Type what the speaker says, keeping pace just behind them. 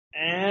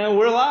And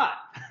we're live.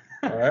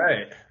 All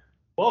right.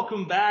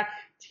 Welcome back,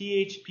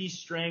 THP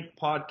Strength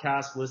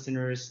podcast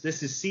listeners.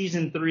 This is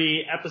season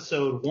 3,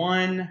 episode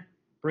 1.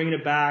 Bringing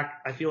it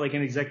back. I feel like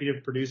an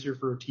executive producer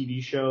for a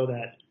TV show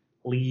that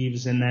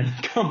leaves and then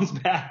comes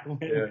back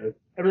when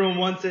everyone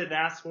wants it and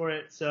asks for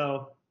it.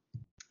 So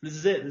this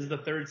is it. This is the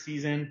 3rd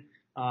season.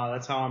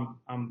 That's how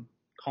I'm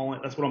calling.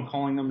 That's what I'm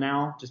calling them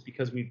now, just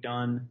because we've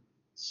done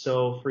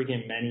so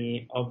freaking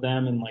many of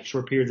them in like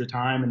short periods of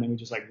time, and then we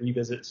just like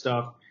revisit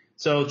stuff.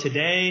 So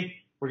today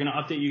we're going to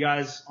update you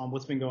guys on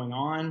what's been going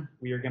on.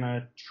 We are going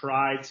to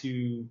try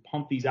to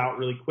pump these out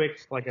really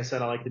quick. Like I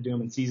said, I like to do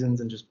them in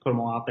seasons and just put them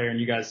all out there, and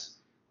you guys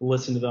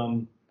listen to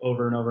them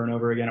over and over and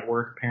over again at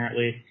work,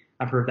 apparently.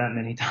 I've heard that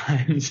many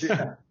times.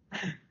 Yeah.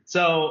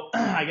 So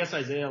I guess,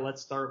 Isaiah,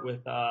 let's start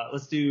with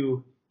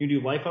you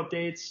do life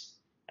updates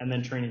and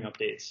then training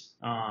updates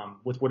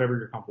with whatever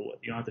you're comfortable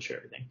with. You don't have to share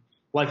everything.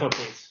 Life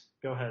updates.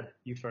 Go ahead.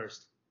 You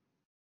first.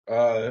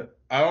 I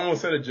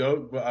almost said a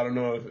joke, but I don't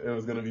know if it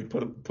was going to be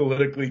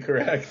politically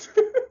correct.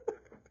 So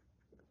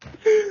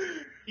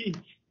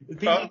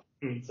I don't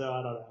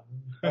know.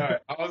 All right.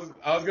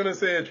 I was going to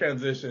say a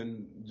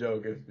transition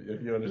joke if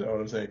you understand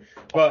what I'm saying.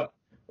 But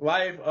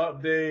life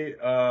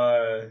update,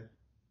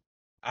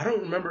 I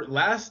don't remember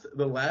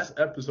the last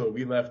episode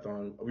we left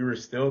on. We were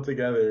still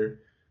together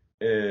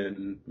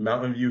in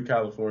Mountain View,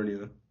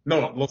 California.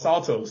 No, Los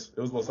Altos.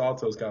 It was Los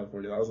Altos,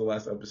 California. That was the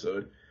last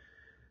episode.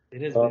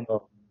 It has been a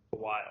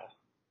while.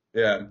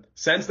 Yeah.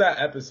 Since that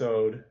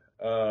episode,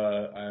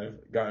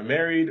 I've gotten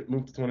married,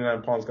 moved to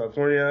 29 Palms,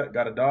 California,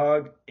 got a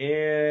dog,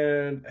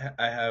 and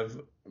I have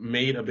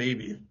made a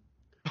baby.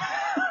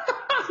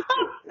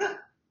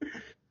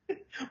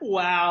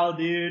 Wow,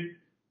 dude.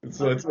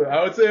 So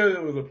I would say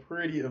it was a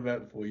pretty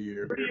eventful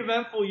year. Pretty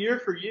eventful year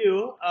for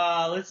you.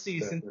 Let's see.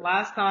 Since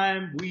last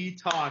time we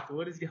talked,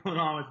 what is going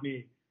on with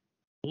me?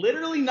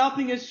 Literally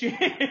nothing has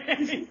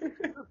changed.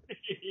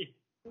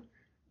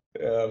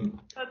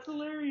 That's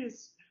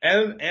hilarious.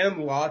 And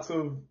lots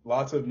of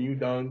new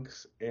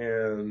dunks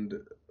and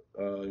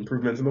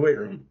improvements in the weight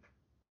room.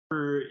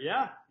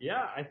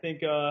 I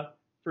think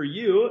for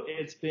you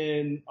it's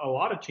been a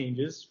lot of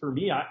changes. For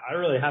me, I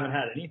really haven't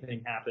had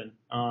anything happen.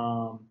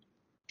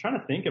 Trying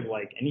to think of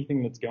like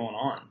anything that's going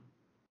on.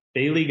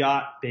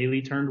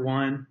 Bailey turned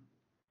 1.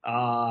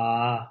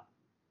 Yeah.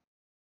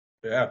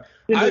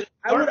 I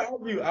would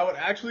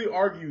actually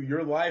argue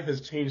your life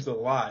has changed a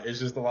lot. It's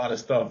just a lot of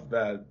stuff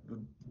that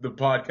the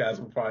podcast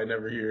will probably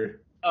never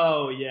hear.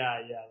 Oh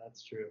yeah,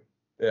 that's true.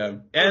 Yeah.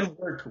 And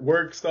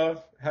work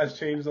stuff has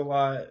changed a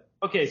lot.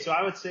 Okay, so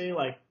I would say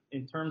like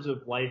in terms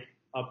of life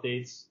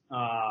updates,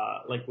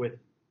 like with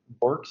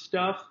work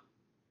stuff,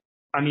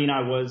 I mean,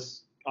 I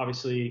was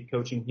obviously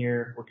coaching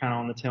here. We're kind of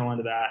on the tail end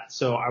of that.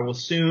 So I will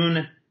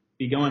soon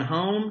be going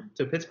home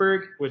to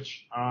Pittsburgh,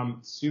 which I'm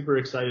super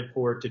excited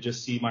for, to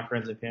just see my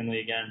friends and family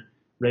again,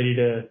 ready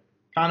to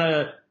kind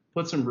of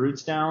put some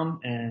roots down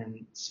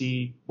and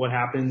see what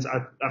happens.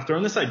 I've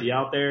thrown this idea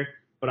out there,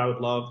 but I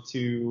would love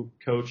to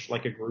coach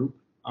like a group.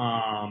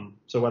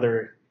 So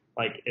whether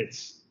like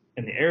it's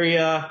in the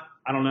area,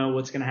 I don't know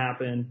what's going to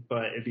happen,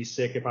 but it'd be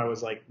sick if I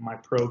was like my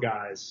pro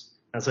guys.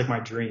 That's like my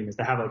dream, is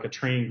to have like a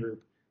training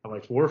group of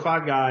like 4 or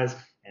 5 guys,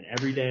 and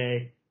every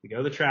day we go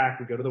to the track,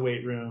 we go to the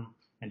weight room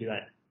and do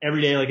that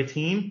every day like a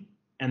team,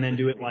 and then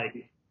do it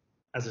like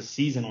as a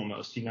season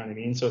almost, you know what I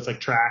mean? So it's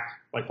like track,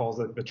 like follows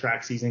the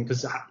track season.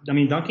 Cause I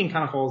mean, dunking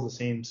kind of follows the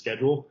same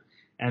schedule.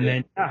 And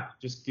then,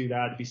 just do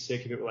that. It'd be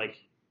sick if it were like,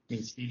 I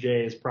mean,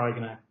 CJ is probably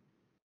going to,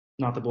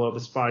 not to blow up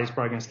the spot, he's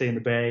probably going to stay in the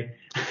Bay.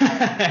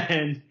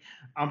 And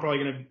I'm probably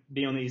going to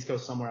be on the East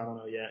Coast somewhere. I don't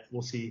know yet.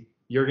 We'll see.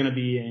 You're going to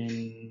be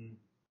in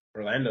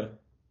Orlando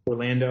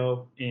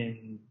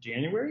in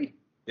January.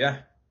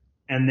 Yeah.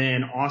 And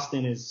then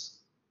Austin is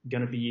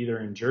going to be either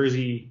in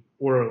Jersey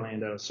or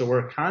Orlando. So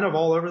we're kind of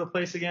all over the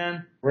place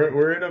again.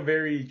 We're in a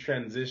very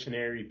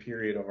transitionary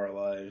period of our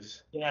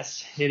lives.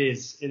 Yes, it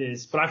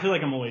is. But I feel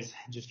like I'm always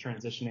just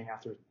transitioning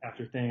after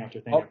thing after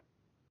thing.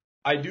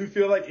 I do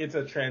feel like it's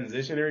a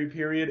transitionary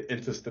period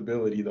into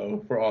stability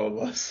though for all of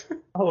us.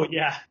 Oh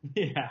yeah.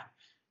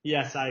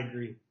 Yes, I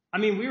agree. I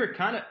mean,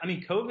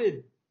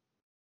 COVID,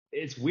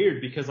 it's weird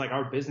because like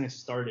our business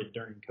started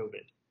during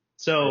COVID.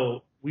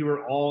 So we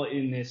were all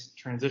in this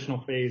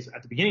transitional phase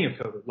at the beginning of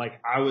COVID. Like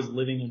I was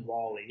living in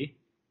Raleigh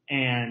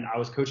and I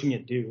was coaching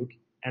at Duke,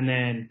 and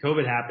then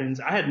COVID happens.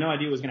 I had no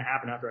idea what was going to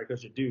happen after I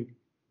coached at Duke.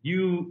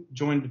 You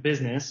joined the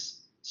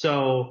business.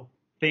 So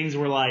things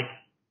were like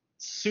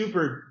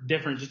super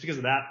different just because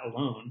of that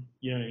alone.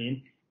 You know what I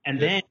mean? And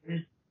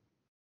then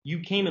you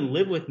came and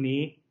lived with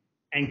me,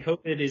 and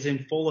COVID is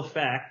in full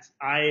effect.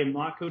 I am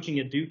not coaching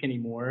at Duke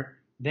anymore.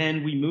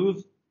 Then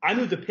I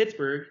moved to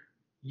Pittsburgh.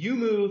 You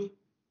moved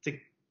to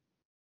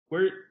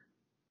where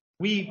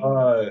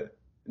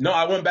no,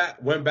 I went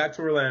back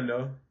to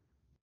Orlando.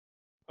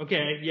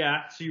 Okay,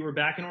 yeah. So you were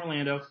back in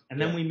Orlando, and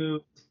then we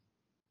moved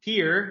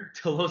here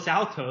to Los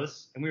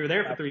Altos, and we were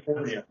there for 3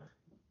 months.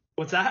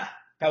 What's that?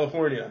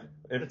 California.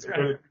 That's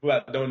right. People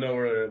that don't know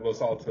where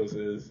Los Altos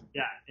is.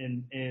 Yeah,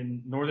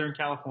 in Northern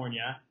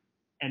California.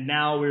 and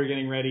now we're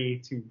getting ready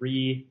to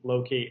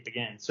relocate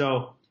again.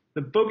 So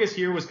the focus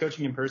here was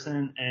coaching in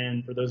person,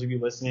 and for those of you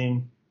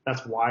listening,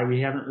 that's why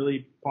we haven't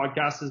really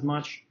podcasted as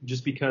much,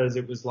 just because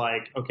it was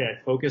like, okay,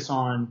 focus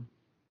on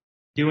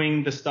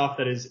doing the stuff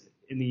that is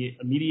in the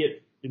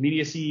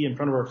immediacy in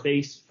front of our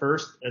face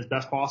first as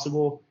best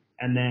possible,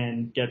 and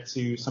then get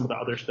to some of the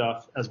other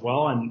stuff as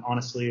well. And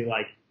honestly,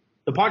 like,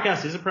 the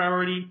podcast is a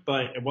priority,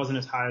 but it wasn't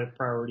as high a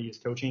priority as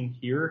coaching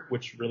here,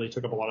 which really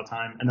took up a lot of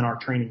time. And then our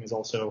training is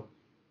also,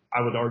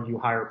 I would argue,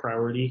 higher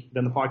priority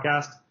than the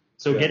podcast.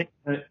 So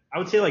I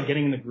would say like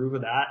getting in the groove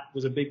of that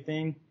was a big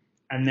thing.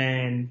 And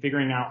then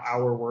figuring out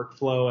our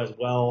workflow as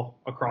well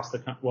across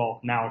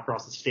now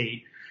across the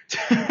state,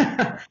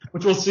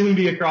 which will soon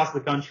be across the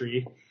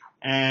country.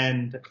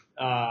 And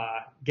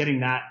getting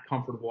that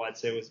comfortable, I'd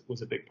say,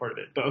 was a big part of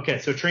it. But okay,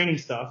 so training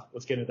stuff.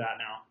 Let's get into that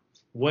now.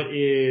 What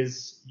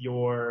is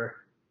your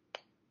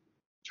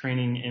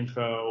training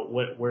info?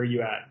 Where are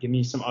you at? Give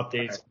me some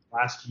updates. Okay.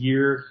 Last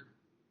year.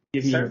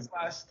 Since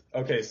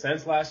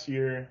last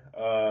year,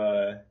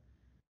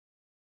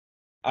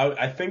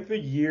 I think the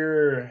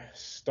year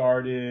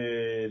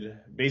started,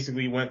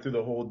 basically went through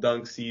the whole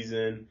dunk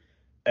season,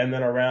 and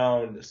then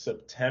around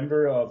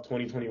September of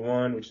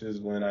 2021, which is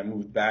when I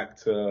moved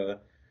when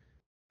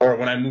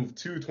I moved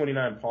to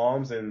 29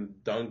 Palms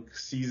and dunk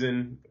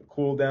season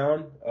cooled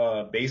down,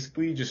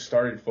 basically just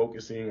started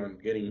focusing on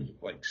getting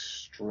like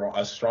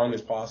as strong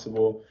as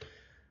possible.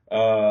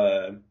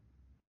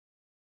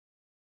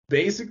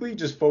 Basically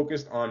just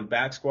focused on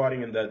back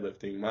squatting and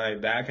deadlifting. My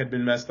back had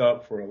been messed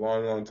up for a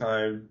long, long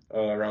time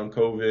around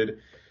COVID,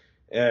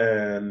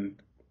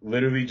 and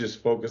literally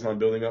just focused on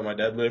building up my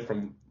deadlift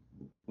from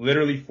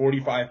literally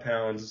 45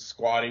 pounds,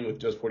 squatting with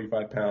just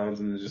 45 pounds,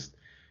 and just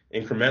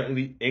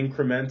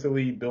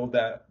incrementally built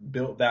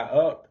that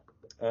up.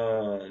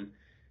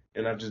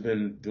 And I've just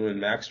been doing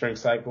max strength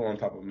cycle on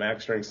top of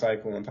max strength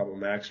cycle on top of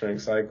max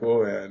strength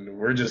cycle, and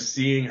we're just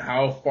seeing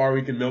how far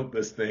we can milk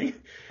this thing.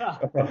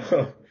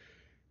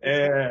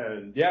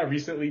 And yeah,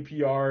 recently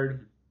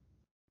PR'd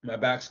my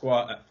back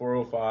squat at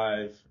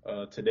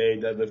 405. Today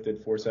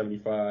deadlifted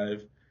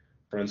 475.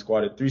 Front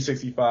squatted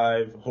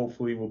 365.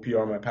 Hopefully we'll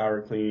PR my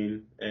power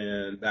clean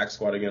and back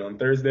squat again on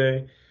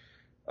Thursday.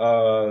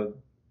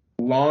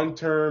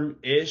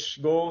 Long-term-ish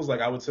goals,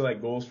 like I would say like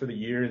goals for the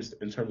year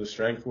in terms of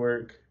strength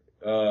work.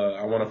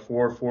 I want a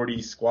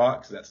 440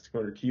 squat because that's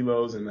 200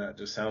 kilos and that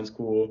just sounds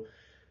cool.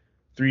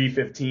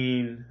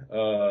 315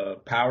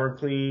 power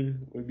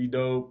clean would be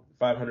dope.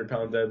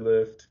 500-pound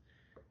deadlift.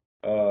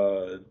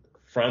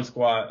 Front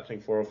squat, I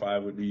think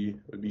 405 would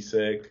be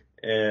sick.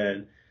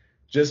 And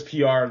just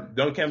PR.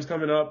 Dunk camp's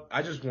coming up.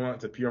 I just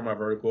want to PR my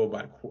vertical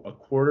by a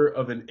quarter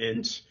of an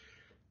inch.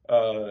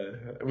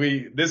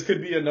 This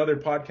could be another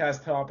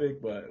podcast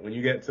topic, but when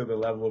you get to the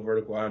level of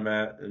vertical I'm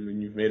at, and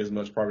when you've made as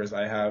much progress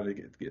I have,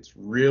 it gets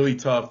really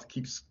tough to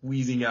keep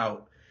squeezing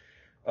out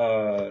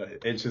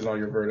inches on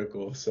your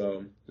vertical.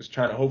 So just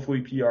trying to hopefully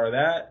PR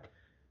that.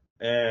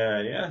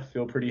 And yeah,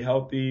 feel pretty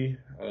healthy.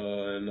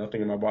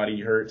 Nothing in my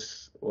body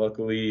hurts,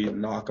 luckily,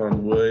 knock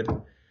on wood.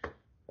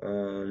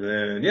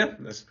 And yeah,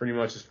 that's pretty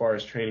much as far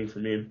as training for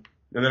me.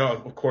 And then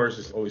of course,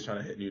 just always trying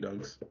to hit new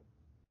dunks.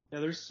 Yeah,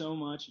 there's so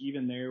much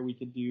even there we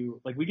could do.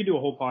 Like we could do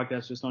a whole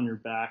podcast just on your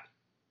back.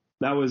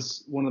 That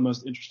was one of the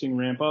most interesting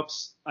ramp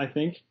ups, I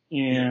think.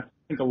 And I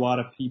think a lot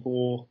of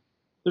people,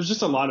 there's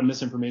just a lot of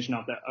misinformation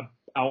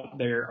out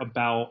there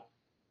about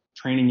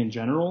training in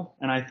general.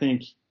 And I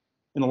think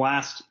in the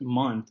last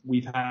month,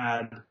 we've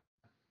had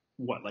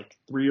like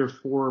 3 or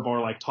 4 of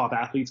our like top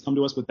athletes come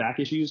to us with back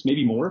issues,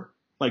 maybe more.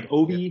 Like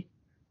Obi,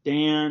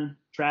 Dan,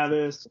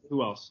 Travis,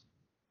 who else?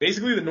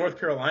 Basically the North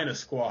Carolina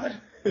squad.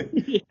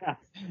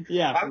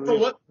 Yeah. I don't know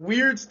what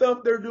weird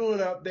stuff they're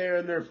doing out there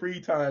in their free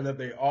time that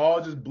they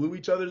all just blew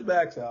each other's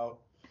backs out.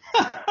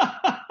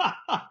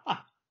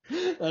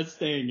 That's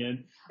staying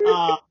in.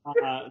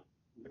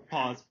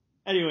 Pause.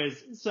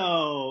 Anyways,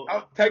 so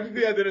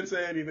technically I didn't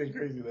say anything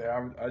crazy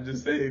there. I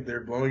just say they're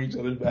blowing each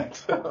other's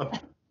backs out.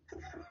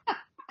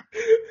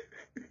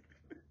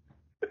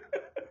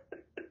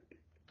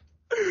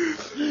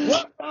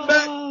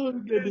 Oh,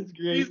 goodness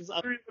gracious.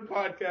 During the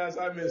podcast,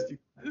 I missed you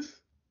guys.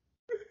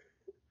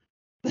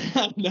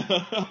 No.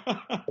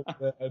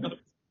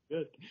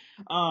 Good.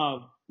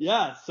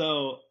 Yeah,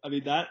 so I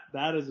mean that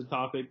is a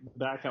topic,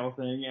 back health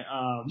thing.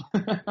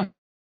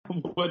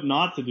 What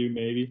not to do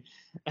maybe.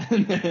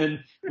 And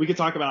then we could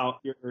talk about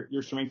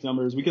your strength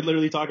numbers. We could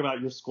literally talk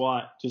about your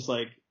squat just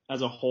like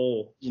as a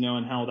whole,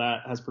 and how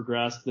that has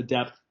progressed, the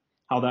depth,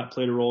 how that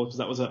played a role, because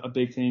that was a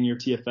big thing, your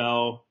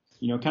TFL,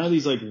 kind of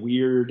these like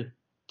weird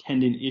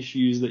tendon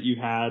issues that you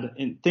had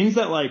and things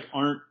that like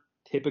aren't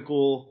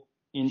typical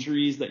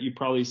injuries that you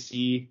probably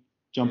see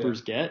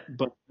jumpers get,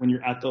 but when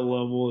you're at the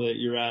level that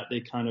you're at, they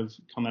kind of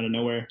come out of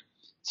nowhere.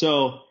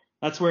 So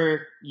that's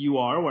where you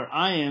are. Where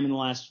I am in the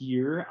last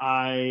year,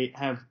 I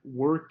have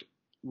worked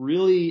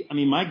really,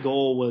 my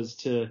goal was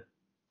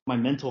my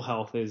mental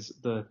health is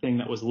the thing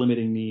that was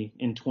limiting me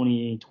in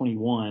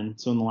 2021.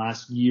 So in the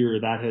last year,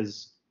 that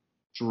has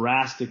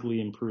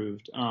drastically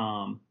improved.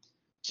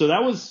 So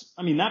that was,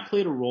 I mean, that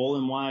played a role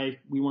in why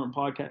we weren't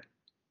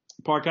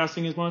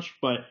podcasting as much,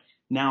 but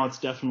now it's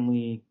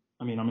definitely,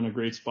 I mean, I'm in a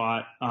great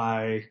spot.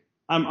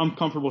 I'm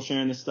comfortable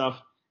sharing this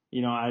stuff.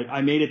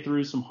 I made it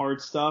through some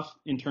hard stuff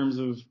in terms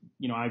of,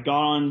 I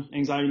got on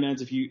anxiety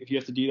meds. If you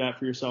have to do that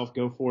for yourself,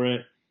 go for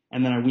it.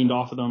 And then I weaned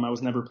off of them. I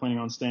was never planning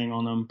on staying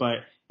on them, but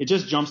it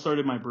just jump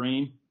started my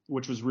brain,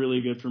 which was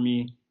really good for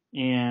me,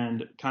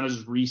 and kind of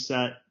just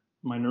reset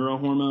my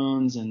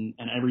neurohormones and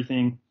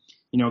everything.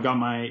 Got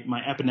my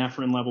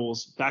epinephrine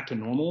levels back to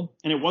normal.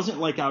 And it wasn't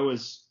like it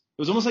was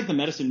almost like the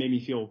medicine made me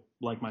feel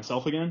like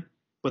myself again,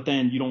 but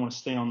then you don't want to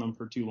stay on them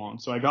for too long.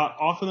 So I got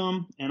off of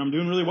them and I'm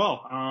doing really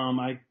well.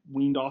 I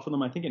weaned off of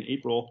them, I think in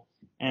April.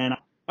 And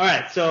all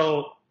right,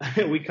 so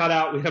we had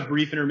a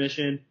brief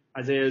intermission.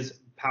 Isaiah's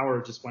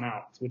power just went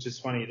out, which is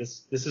funny.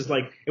 This is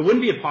like, it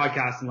wouldn't be a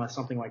podcast unless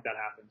something like that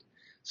happened.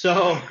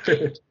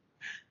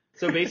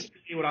 So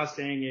basically what I was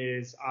saying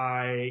is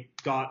I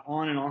got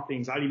on and off the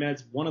anxiety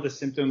meds. One of the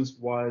symptoms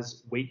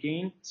was weight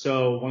gain.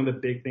 So one of the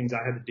big things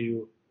I had to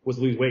do was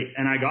lose weight.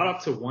 And I got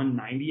up to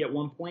 190 at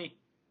one point,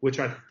 which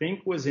I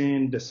think was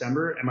in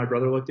December. And my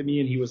brother looked at me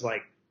and he was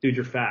like, dude,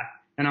 you're fat.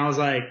 And I was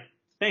like,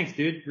 thanks,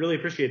 dude. Really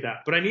appreciate that.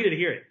 But I needed to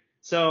hear it.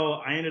 So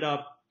I ended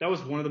up, that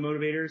was one of the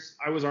motivators.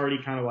 I was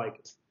already kind of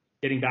like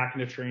getting back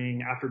into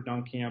training after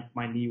dunk camp.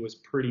 My knee was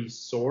pretty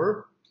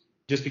sore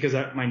just because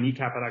my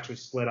kneecap had actually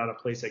slid out of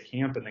place at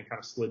camp and then kind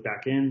of slid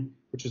back in,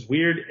 which is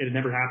weird. It had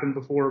never happened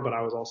before, but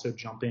I was also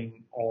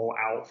jumping all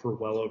out for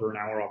well over an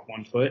hour off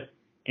one foot.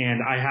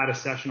 And I had a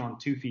session on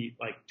 2 feet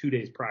like 2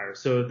 days prior.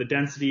 So the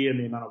density and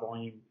the amount of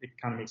volume, it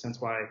kind of makes sense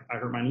why I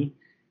hurt my knee.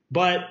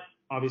 But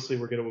obviously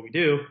we're good at what we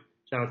do.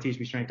 Shout out to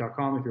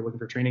thbstrength.com. If you're looking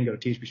for training, go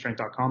to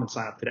thbstrength.com and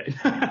sign up today.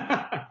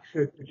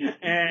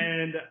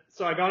 And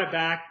so I got it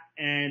back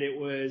and it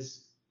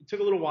took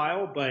a little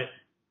while, but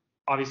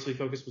obviously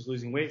focus was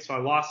losing weight. So I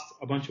lost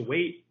a bunch of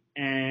weight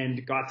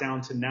and got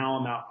down to now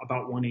I'm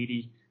about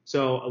 180.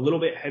 So a little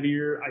bit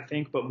heavier, I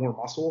think, but more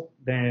muscle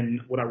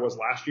than what I was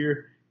last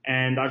year.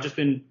 And I've just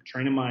been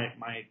training my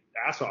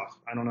ass off.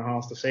 I don't know how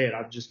else to say it.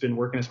 I've just been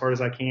working as hard as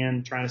I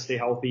can, trying to stay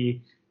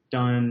healthy,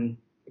 done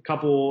a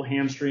couple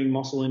hamstring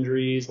muscle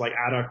injuries, like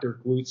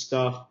adductor glute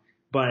stuff.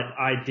 But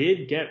I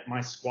did get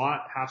my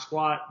half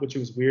squat, which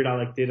was weird.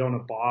 I did on a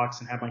box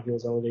and had my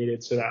heels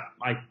elevated so that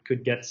I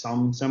could get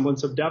some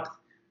semblance of depth.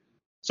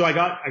 So I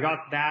got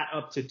that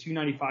up to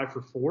 295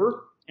 for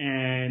 4,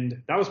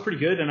 and that was pretty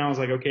good. And I was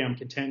like, okay, I'm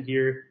content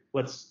here.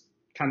 Let's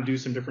kind of do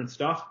some different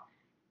stuff.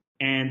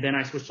 And then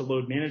I switched to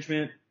load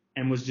management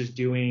and was just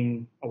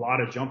doing a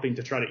lot of jumping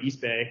to try to East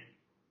Bay.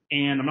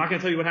 And I'm not going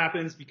to tell you what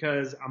happens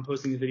because I'm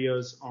posting the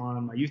videos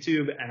on my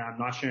YouTube and I'm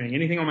not sharing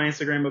anything on my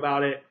Instagram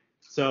about it.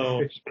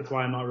 So that's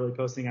why I'm not really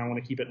posting. I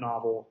want to keep it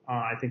novel.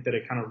 I think that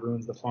it kind of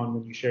ruins the fun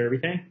when you share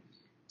everything.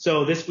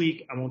 So this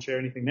week I won't share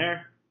anything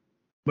there.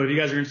 But if you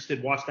guys are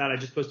interested, watch that. I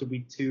just posted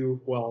week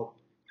 2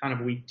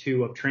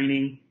 of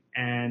training,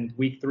 and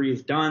week 3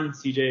 is done.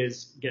 CJ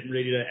is getting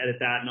ready to edit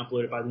that and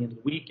upload it by the end of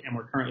the week, and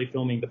we're currently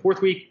filming the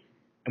 4th week,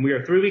 and we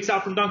are 3 weeks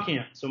out from dunk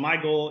camp. So my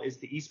goal is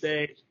to East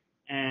Bay,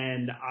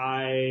 and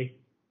I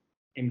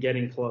am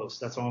getting close.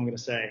 That's all I'm going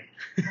to say.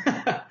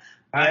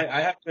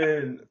 I have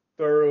been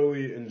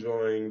thoroughly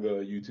enjoying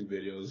the YouTube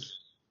videos.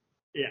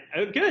 Yeah,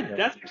 good. Yeah.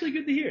 That's actually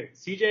good to hear.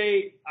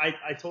 CJ,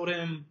 I told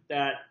him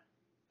that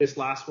this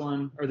next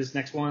one.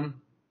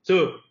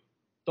 So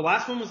the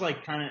last one was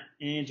kind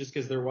of just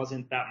because there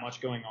wasn't that much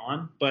going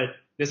on. But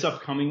this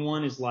upcoming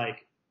one is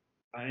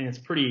it's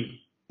pretty,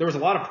 there was a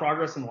lot of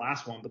progress in the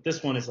last one, but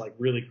this one is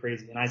really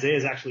crazy. And Isaiah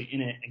is actually in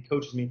it and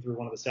coaches me through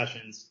one of the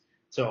sessions.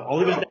 So I'll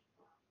leave it there.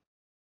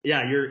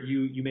 Yeah,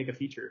 you make a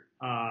feature.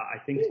 I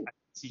think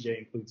CJ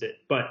includes it,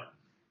 but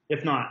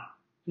if not,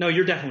 no,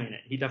 you're definitely in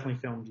it. He definitely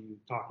filmed you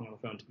talking on the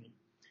phone to me.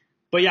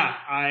 But yeah,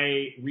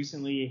 I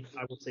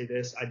will say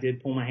this, I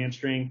did pull my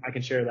hamstring. I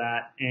can share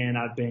that. And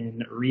I've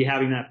been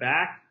rehabbing that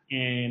back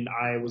and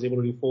I was able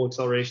to do full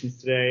accelerations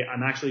today.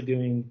 I'm actually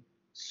doing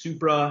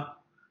supra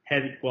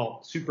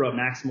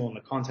maximal in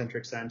the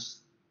concentric sense,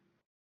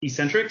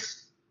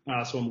 eccentrics.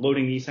 So I'm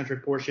loading the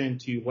eccentric portion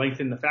to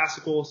lengthen the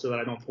fascicle so that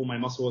I don't pull my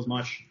muscle as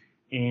much.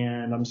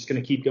 And I'm just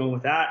going to keep going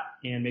with that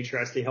and make sure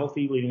I stay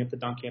healthy leading up to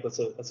dunk camp. That's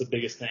the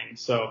biggest thing.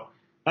 So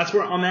that's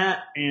where I'm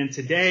at. And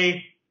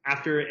today,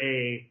 after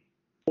a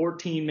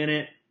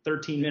 13-minute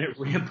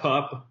ramp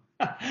up,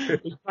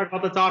 we talk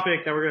about the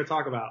topic that we're going to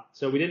talk about.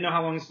 So we didn't know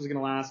how long this was going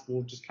to last.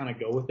 We'll just kind of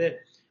go with it.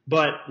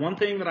 But one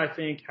thing that I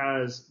think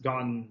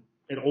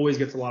it always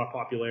gets a lot of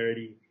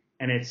popularity,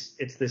 and it's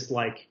this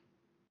I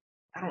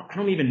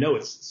don't even know.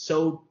 It's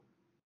so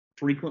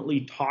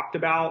frequently talked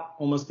about,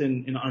 almost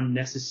in an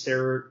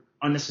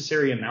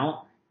unnecessary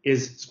amount,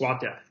 is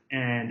squat depth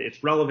and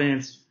its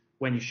relevance,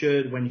 when you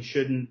should, when you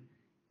shouldn't,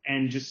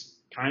 and just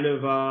kind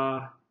of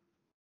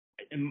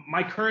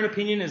my current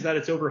opinion is that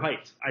it's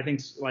overhyped. I think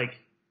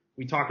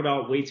we talk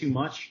about way too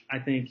much. I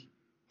think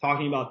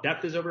talking about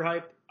depth is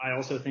overhyped. I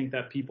also think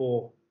that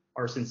people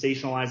are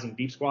sensationalizing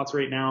deep squats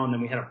right now. And then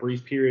we had a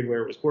brief period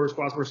where it was quarter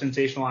squats were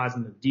sensationalized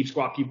and the deep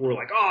squat people were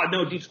like, oh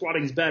no, deep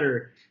squatting is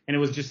better. And it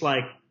was just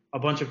a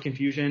bunch of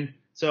confusion.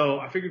 So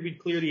I figured we'd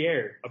clear the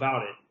air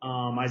about it.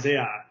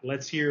 Isaiah,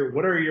 let's hear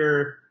what are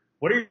your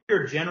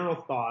general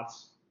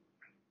thoughts?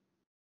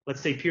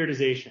 Let's say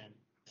periodization,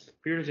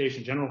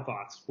 general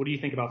thoughts. What do you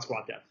think about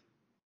squat depth?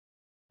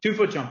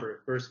 2-foot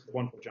jumper versus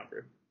 1-foot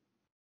jumper.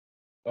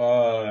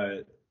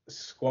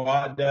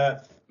 Squat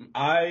depth.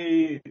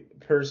 I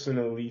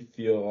personally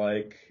feel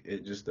like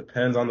it just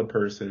depends on the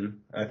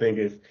person. I think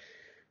if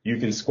you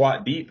can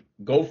squat deep,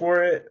 go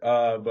for it.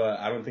 But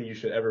I don't think you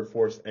should ever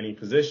force any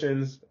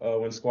positions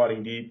when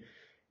squatting deep.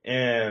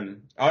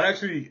 And I would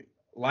actually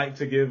like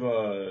to give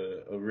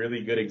a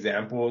really good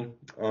example,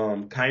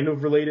 kind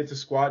of related to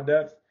squat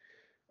depth.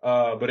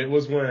 But it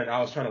was when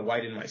I was trying to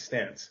widen my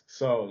stance.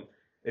 So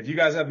if you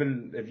guys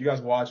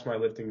watch my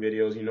lifting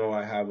videos, you know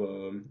I have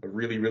a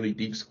really, really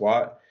deep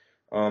squat.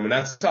 And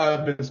that's how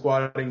I've been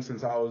squatting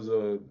since I was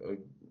a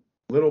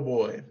little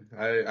boy.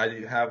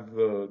 I have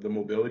the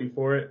mobility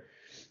for it.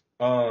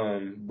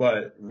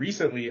 But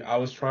recently I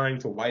was trying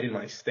to widen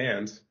my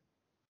stance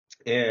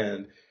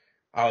and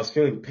I was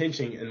feeling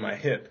pinching in my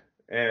hip.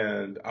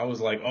 And I was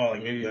like, oh,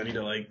 maybe I need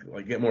to like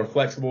get more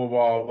flexible,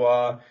 blah,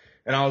 blah.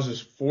 And I was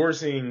just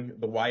forcing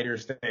the wider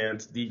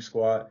stance, deep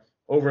squat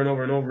over and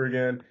over and over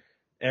again.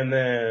 And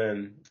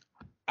then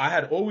I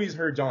had always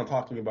heard John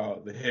talking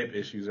about the hip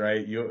issues,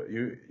 right?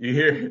 You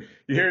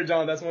hear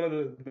John, that's one of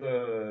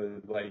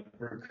the like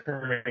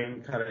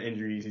recurring kind of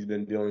injuries he's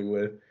been dealing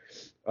with.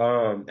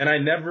 And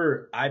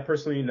I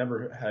personally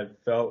never had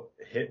felt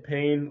hip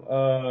pain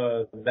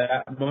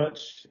that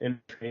much in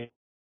training.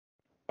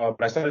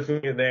 But I started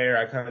feeling it there.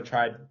 I kind of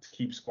tried to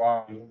keep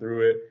squatting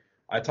through it.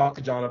 I talked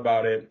to John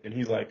about it, and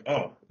he's like,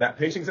 oh, that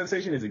pinching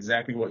sensation is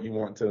exactly what you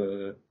want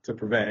to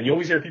prevent. And you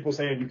always hear people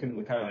saying you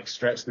can kind of like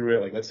stretch through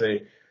it, like let's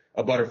say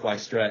a butterfly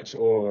stretch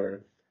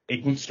or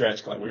a glute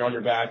stretch, like when you're on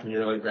your back and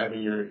you're like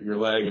grabbing your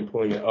leg and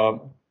pulling it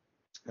up.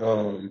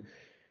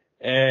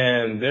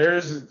 And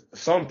there's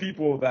some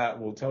people that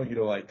will tell you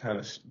to like kind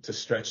of to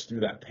stretch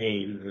through that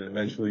pain, and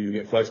eventually you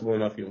get flexible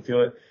enough you don't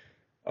feel it.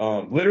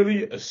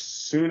 Literally, as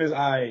soon as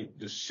I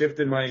just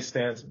shifted my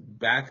stance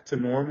back to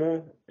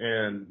normal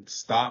and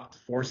stopped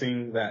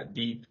forcing that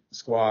deep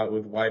squat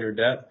with wider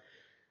depth,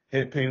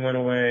 hip pain went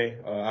away.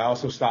 I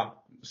also stopped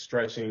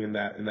stretching in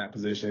that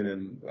position,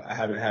 and I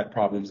haven't had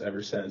problems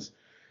ever since.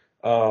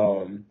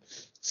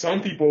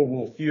 Some people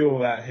will feel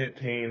that hip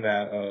pain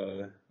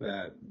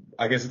that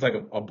I guess it's like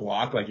a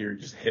block, like your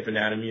just hip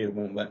anatomy. It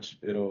won't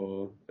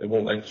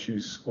let you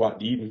squat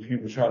deep, and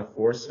people try to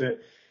force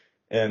it.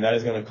 And that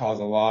is going to cause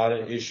a lot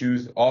of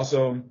issues.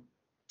 Also,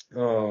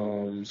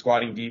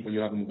 squatting deep when you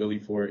don't have the mobility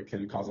for it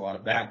can cause a lot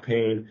of back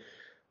pain.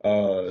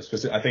 I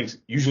think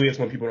usually it's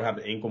when people don't have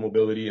the ankle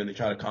mobility and they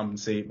try to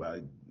compensate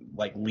by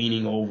like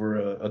leaning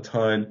over a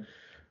ton.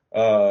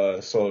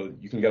 So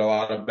you can get a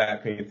lot of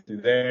back pain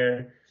through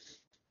there.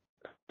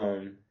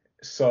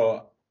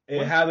 So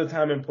it has a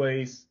time and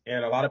place,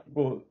 and a lot of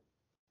people.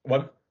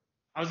 What?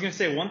 I was going to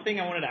say, one thing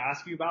I wanted to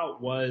ask you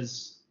about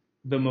was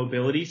the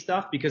mobility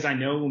stuff, because I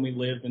know when we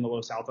lived in the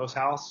Los Altos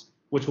house,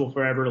 which will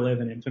forever live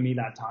in infamy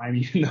that time,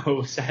 even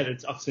though it's had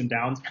its ups and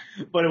downs,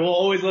 but it will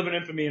always live in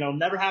infamy, and it'll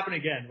never happen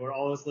again where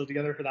all of us live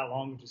together for that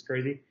long, which is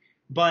crazy.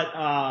 But,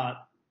 I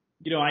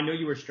know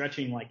you were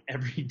stretching like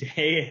every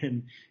day,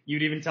 and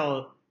you'd even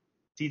tell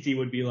TT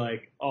would be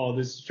like, oh,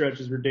 this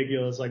stretch is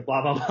ridiculous, like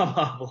blah, blah, blah,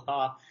 blah,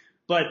 blah.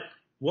 But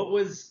what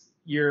was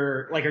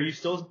are you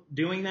still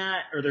doing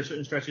that? Or are there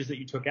certain stretches that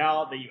you took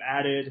out, that you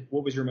added?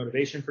 What was your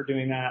motivation for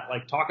doing that?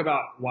 Like, talk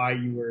about why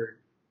you were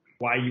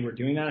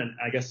doing that. And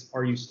I guess,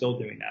 are you still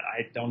doing that?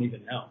 I don't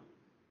even know.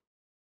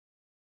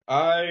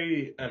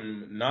 I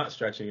am not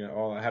stretching at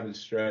all. I haven't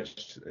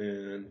stretched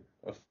in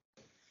a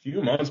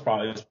few months,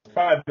 probably. It's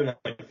probably been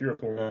like 3 or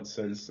 4 months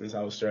since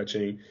I was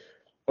stretching.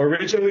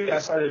 Originally, I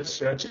started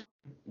stretching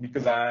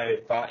because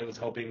I thought it was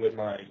helping with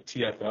my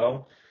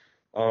TFL.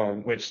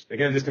 Which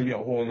again, this can be a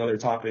whole another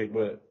topic,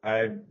 but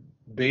I've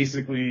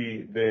basically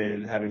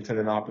been having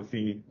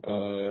tendinopathy,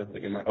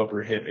 like in my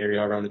upper hip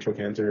area around the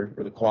trochanter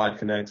where the quad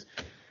connects.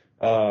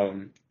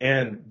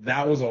 And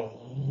that was a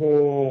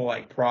whole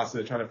like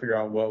process trying to figure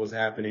out what was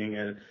happening.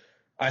 And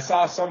I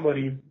saw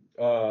somebody,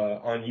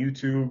 on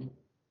YouTube.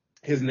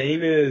 His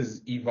name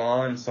is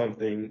Yvonne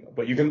something,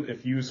 but you can,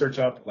 if you search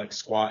up like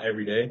squat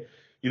every day,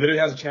 he literally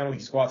has a channel. He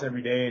squats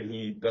every day and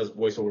he does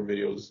voiceover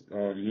videos.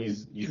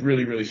 He's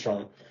really, really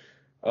strong.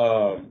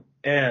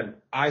 And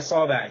I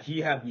saw that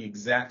he had the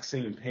exact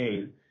same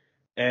pain,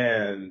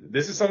 and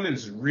this is something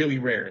that's really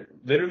rare.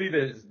 Literally,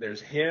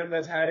 there's him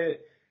that's had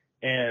it,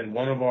 and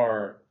one of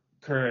our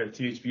current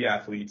THB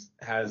athletes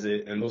has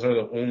it, and those are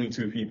the only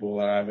 2 people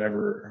that I've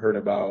ever heard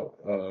about.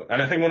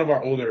 And I think one of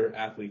our older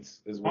athletes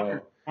as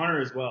well.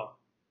 Hunter as well.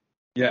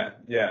 Yeah.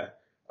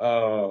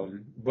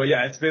 But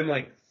yeah, it's been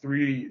like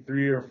three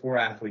or 4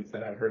 athletes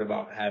that I've heard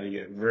about having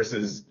it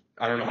versus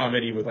I don't know how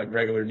many with like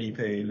regular knee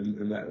pain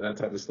and that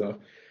type of stuff.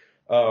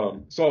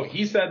 So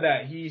he said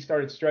that he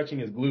started stretching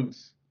his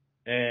glutes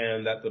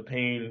and that the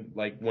pain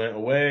like went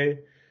away.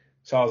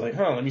 So I was like,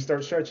 let me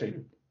start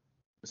stretching.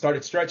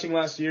 Started stretching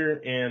last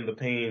year and the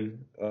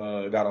pain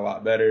got a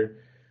lot better.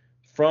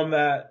 from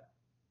that,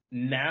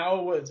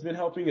 now what's been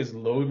helping is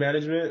load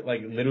management.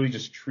 Like literally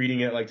just treating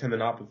it like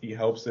tendinopathy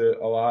helps it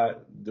a lot.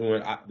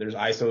 There's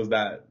ISOs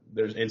that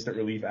there's instant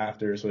relief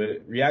after, so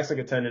it reacts like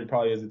a tendon,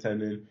 probably is a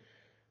tendon.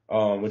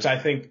 Which I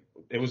think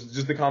it was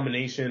just a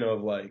combination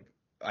of like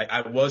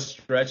I was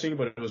stretching,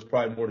 but it was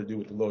probably more to do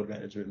with the load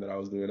management that I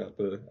was doing at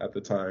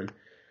the time.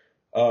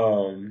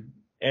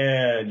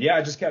 And yeah,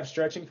 I just kept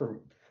stretching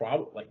for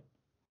probably like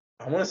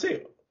I want to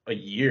say a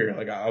year.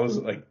 Like I was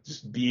like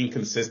just being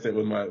consistent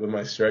with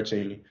my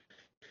stretching.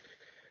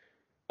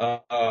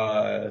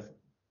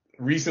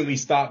 Recently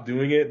stopped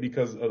doing it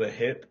because of the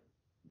hip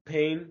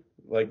pain.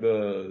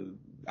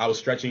 I was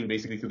stretching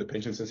basically through the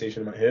pinching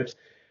sensation in my hips.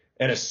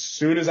 And as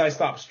soon as I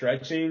stopped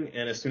stretching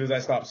and as soon as I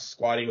stopped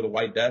squatting with a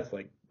wide depth,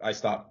 like I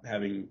stopped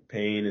having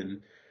pain.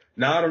 And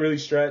now I don't really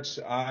stretch.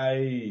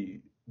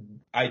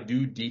 I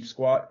do deep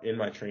squat in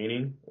my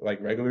training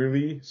like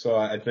regularly. So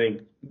I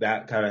think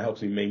that kind of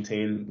helps me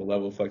maintain the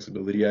level of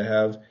flexibility I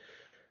have.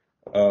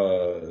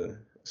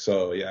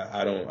 So yeah,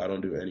 I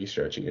don't do any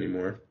stretching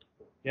anymore.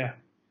 Yeah.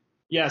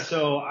 Yeah.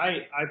 So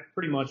I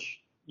pretty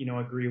much,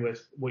 agree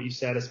with what you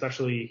said,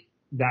 especially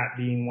that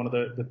being one of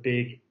the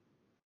big,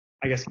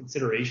 I guess,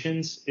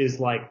 considerations is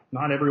like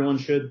not everyone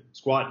should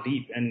squat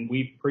deep. And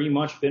we've pretty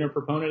much been a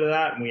proponent of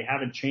that, and we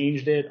haven't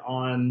changed it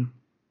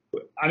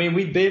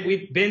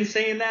we've been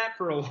saying that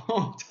for a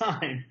long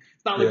time.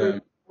 It's not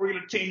like we're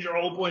going to change our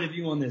whole point of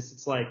view on this.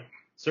 It's like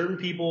certain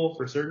people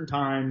for certain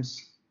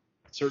times,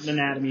 certain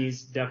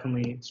anatomies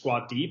definitely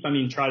squat deep.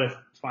 Try to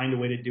find a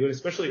way to do it,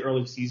 especially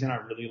early season. I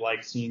really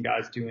like seeing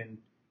guys doing,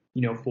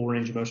 full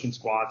range of motion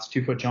squats,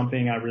 2-foot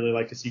jumping. I really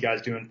like to see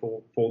guys doing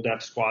full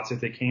depth squats if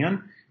they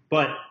can.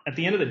 But at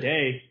the end of the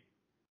day,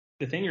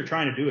 the thing you're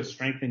trying to do is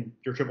strengthen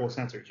your triple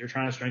extensors. You're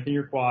trying to strengthen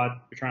your quad.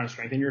 You're trying to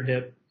strengthen your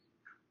hip.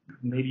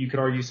 Maybe you could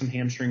argue some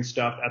hamstring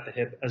stuff at the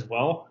hip as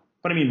well.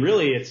 But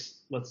really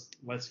it's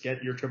let's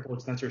get your triple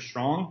extensor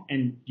strong,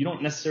 and you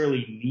don't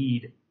necessarily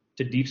need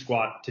to deep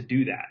squat to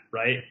do that,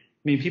 right?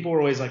 People are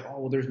always like, oh,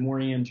 well, there's more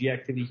EMG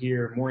activity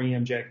here, more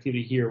EMG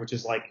activity here, which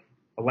is like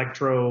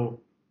electromyo,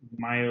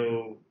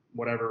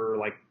 whatever.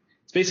 Like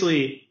it's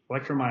basically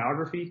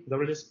electromyography. Is that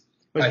what it is?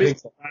 But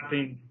it's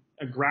basically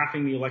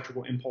graphing the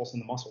electrical impulse in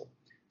the muscle.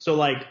 So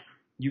like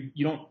you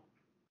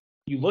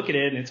look at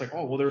it and it's like,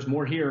 oh, well, there's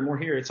more here and more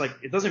here. It's like,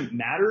 it doesn't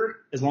matter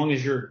as long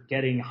as you're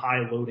getting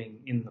high loading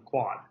in the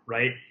quad,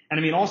 right?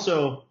 And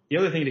also the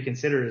other thing to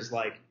consider is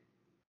like,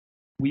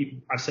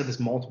 I've said this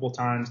multiple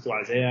times to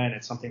Isaiah, and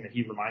it's something that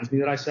he reminds me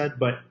that I said,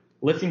 but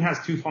lifting has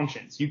two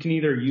functions. You can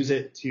either use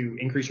it to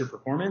increase your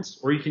performance,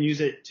 or you can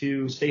use it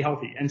to stay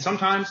healthy. And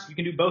sometimes you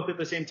can do both at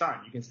the same time.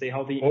 You can stay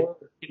healthy. Or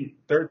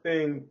third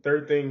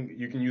thing,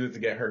 you can use it to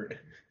get hurt.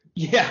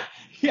 Yeah.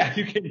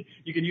 You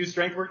can use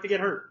strength work to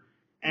get hurt.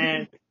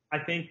 And I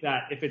think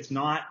that if it's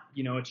not,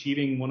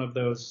 achieving one of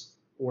those,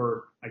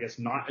 or I guess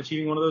not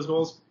achieving one of those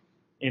goals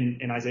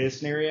in Isaiah's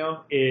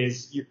scenario,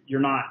 is you're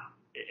not,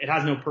 it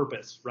has no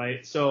purpose,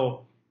 right?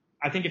 So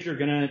I think if you're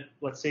going to,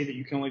 let's say that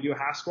you can only do a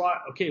half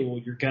squat, okay, well,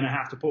 you're going to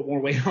have to put more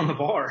weight on the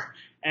bar.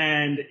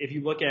 And if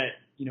you look at,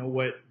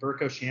 what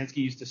Burko Shansky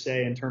used to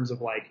say in terms of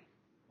like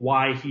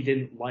why he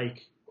didn't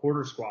like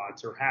quarter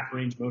squats or half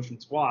range motion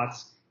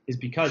squats, is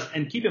because,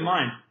 and keep in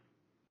mind,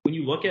 when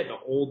you look at the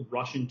old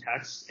Russian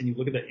texts and you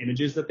look at the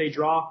images that they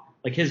draw,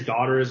 like his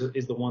daughter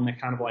is the one that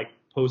kind of like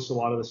posts a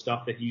lot of the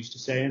stuff that he used to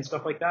say and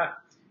stuff like that,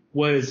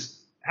 was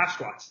half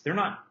squats. They're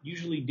not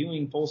usually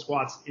doing full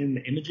squats in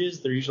the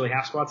images. They're usually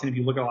half squats. And if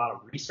you look at a lot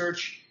of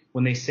research,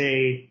 when they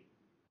say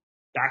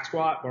back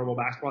squat, barbell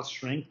back squat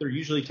strength, they're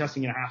usually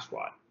testing in a half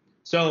squat.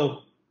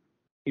 So,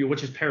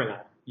 which is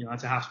parallel,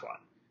 that's a half squat.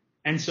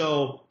 And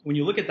so when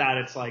you look at that,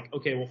 it's like,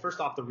 okay, well, first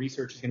off, the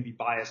research is going to be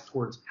biased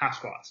towards half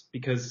squats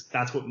because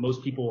that's what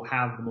most people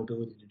have the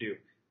mobility to do.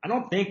 I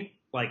don't think,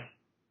 like,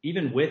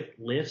 even with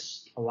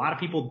lifts, a lot of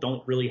people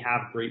don't really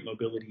have great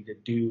mobility to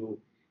do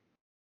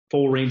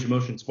full range of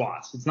motion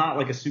squats. It's not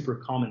like a super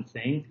common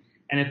thing.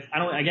 And I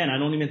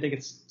don't even think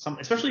it's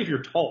especially if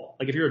you're tall.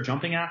 Like if you're a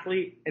jumping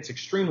athlete, it's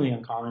extremely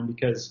uncommon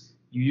because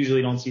you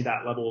usually don't see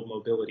that level of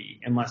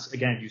mobility unless,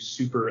 again, you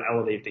super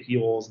elevate the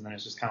heels, and then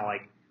it's just kind of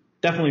like,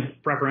 definitely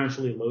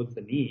preferentially load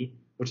the knee,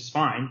 which is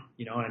fine.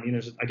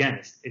 There's, again,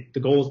 the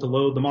goal is to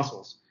load the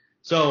muscles.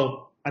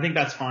 So I think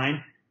that's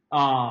fine.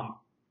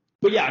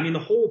 But yeah, the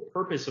whole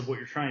purpose of what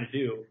you're trying to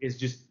do is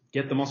just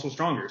get the muscle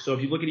stronger. So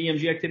if you look at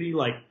EMG activity,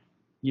 like,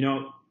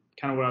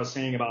 kind of what I was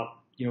saying about,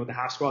 the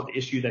half squat, the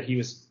issue that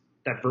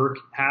Burko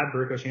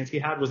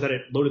Shansky had was that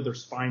it loaded their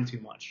spine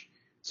too much.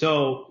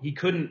 So he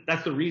couldn't,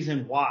 that's the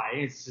reason why,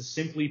 it's as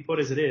simply put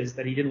as it is,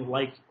 that he didn't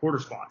like quarter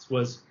squats,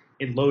 was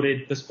it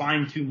loaded the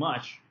spine too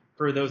much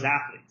for those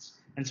athletes.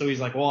 And so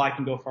he's like, well, I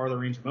can go farther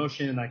range of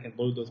motion and I can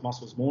load those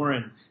muscles more,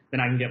 and then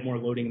I can get more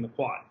loading in the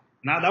quad.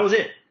 Now that was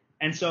it.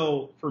 And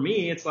so for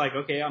me, it's like,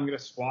 okay, I'm going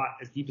to squat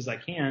as deep as I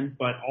can,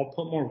 but I'll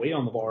put more weight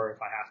on the bar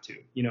if I have to,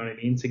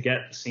 to get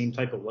the same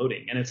type of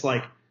loading. And it's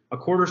like a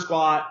quarter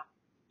squat,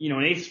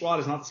 an eighth squat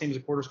is not the same as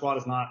a quarter squat,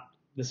 is not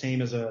the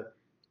same as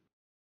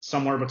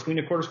somewhere between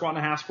a quarter squat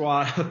and a half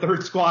squat. A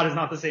third squat is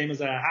not the same as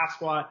a half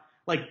squat.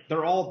 like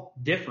they're all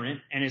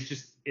different, and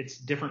it's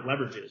different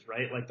leverages,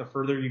 right? Like the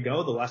further you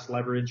go, the less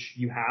leverage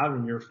you have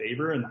in your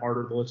favor and the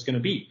harder the lift's going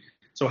to be.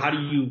 So how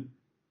do you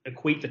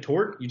equate the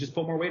torque? You just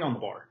put more weight on the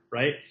bar,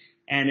 right?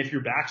 And if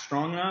your back's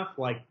strong enough,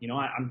 like,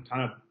 I'm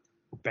kind of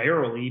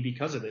barely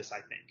because of this, I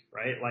think,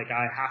 right? Like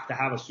I have to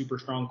have a super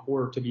strong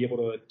core to be able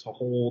to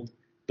hold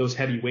those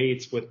heavy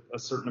weights with a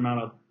certain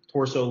amount of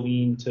torso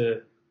lean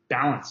to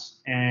balance.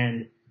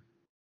 And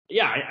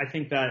yeah, I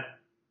think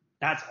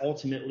that's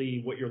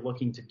ultimately what you're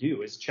looking to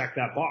do, is check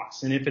that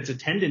box. And if it's a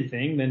tendon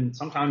thing, then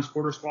sometimes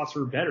quarter squats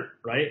are better,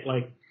 right?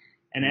 Like,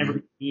 and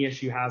every knee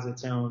issue has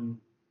its own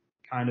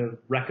kind of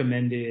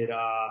recommended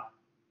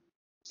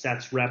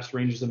sets, reps,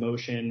 ranges of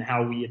motion,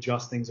 how we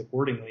adjust things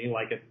accordingly.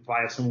 Like if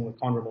I have someone with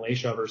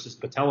chondromalacia versus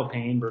patella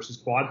pain versus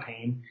quad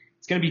pain,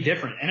 it's going to be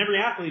different. And every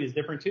athlete is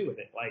different too with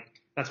it. Like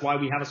that's why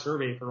we have a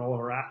survey for all of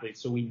our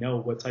athletes, so we know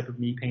what type of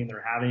knee pain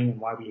they're having, and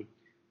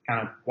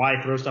why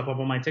I throw stuff up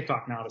on my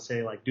TikTok now to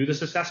say, like, do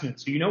this assessment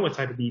so you know what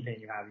type of knee pain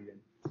you have even.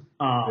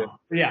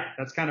 Yeah,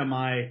 that's kind of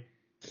my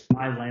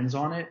lens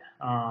on it.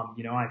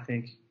 I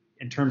think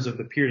in terms of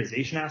the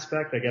periodization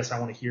aspect, I guess I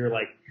want to hear,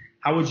 like,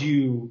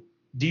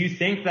 do you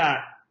think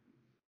that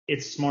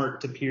it's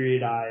smart to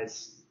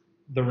periodize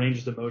the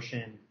ranges of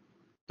motion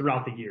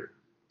throughout the year?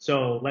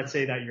 So let's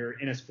say that you're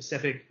in a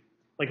specific,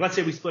 like, let's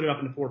say we split it up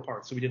into 4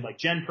 parts. So we did like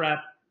gen prep,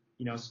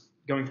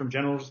 going from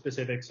general to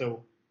specific.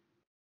 So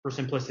for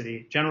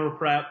simplicity, general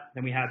prep,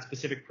 then we had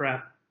specific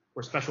prep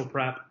or special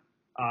prep.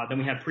 Then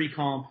we had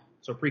pre-comp,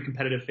 so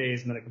pre-competitive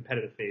phase, and then a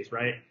competitive phase,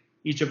 right?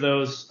 Each of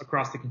those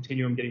across the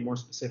continuum getting more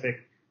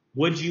specific.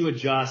 Would you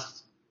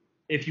adjust,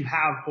 if you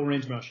have full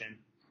range of motion,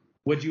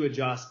 would you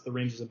adjust the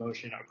ranges of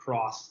motion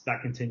across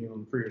that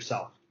continuum for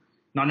yourself?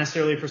 Not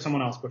necessarily for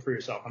someone else, but for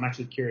yourself. I'm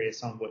actually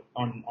curious on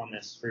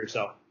this for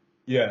yourself.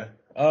 Yeah.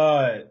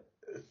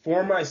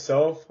 For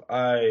myself,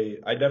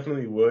 I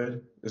definitely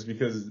would, just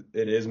because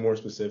it is more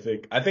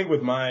specific. I think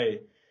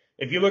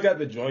if you look at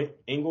the joint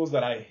angles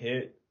that I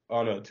hit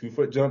on a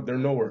 2-foot jump, they're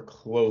nowhere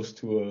close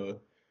to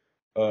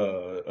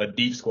a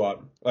deep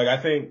squat. Like I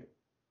think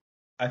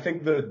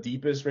the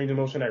deepest range of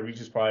motion I reach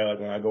is probably like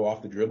when I go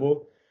off the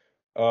dribble.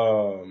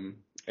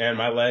 And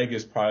my leg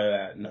is probably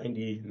at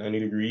 90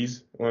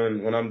 degrees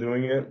when I'm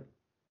doing it.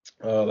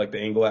 Like the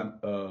angle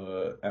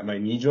at my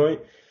knee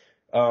joint.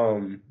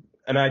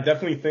 And I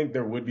definitely think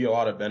there would be a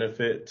lot of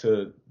benefit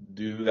to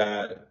do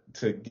that,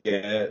 to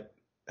get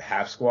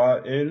half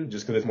squat in,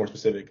 just because it's more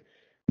specific.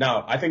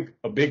 Now, I think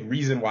a big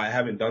reason why I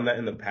haven't done that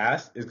in the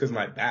past is because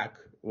my back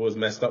was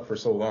messed up for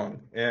so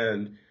long.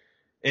 And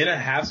in a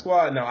half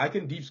squat, now I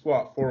can deep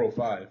squat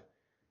 405.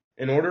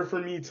 In order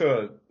for me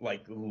to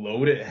like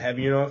load it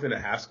heavy enough in a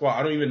half squat,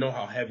 I don't even know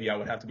how heavy I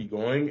would have to be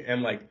going.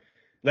 And like,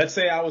 let's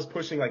say I was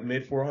pushing like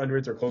mid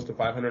 400s or close to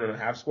 500 on a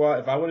half squat.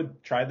 If I would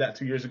have tried that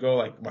 2 years ago,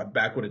 like my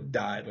back would have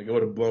died, like it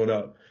would have blown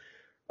up.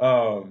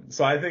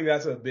 So I think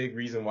that's a big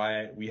reason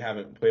why we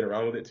haven't played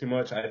around with it too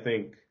much. I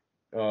think,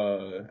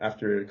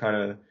 after kind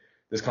of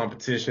this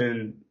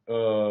competition,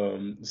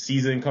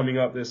 season coming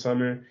up this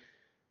summer,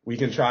 we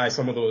can try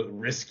some of those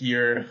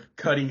riskier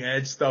cutting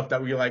edge stuff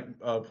that we like,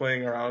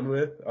 playing around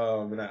with.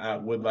 And I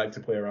would like to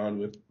play around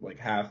with like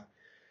half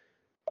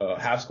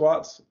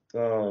squats.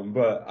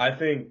 But I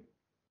think,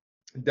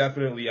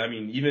 definitely,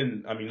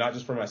 not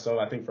just for myself,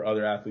 I think for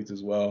other athletes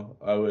as well,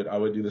 I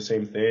would do the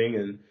same thing.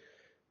 And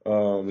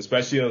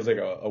especially as like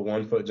a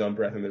 1-foot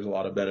jumper, I think there's a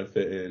lot of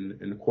benefit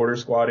in quarter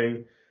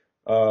squatting.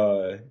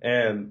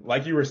 And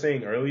like you were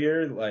saying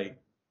earlier, like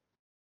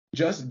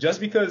just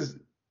because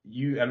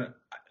and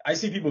I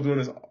see people doing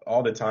this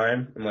all the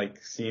time, and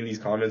like seeing these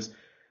comments,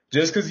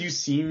 just because you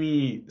see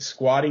me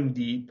squatting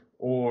deep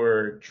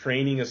or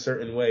training a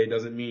certain way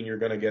doesn't mean you're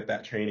going to get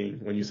that training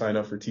when you sign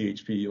up for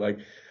THP. Like,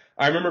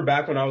 I remember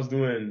back when I was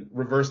doing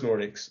reverse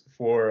Nordics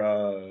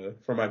for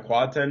my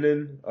quad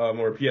tendon,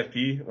 or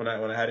PFP, when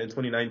I had it in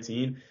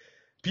 2019,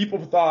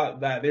 people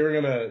thought that they were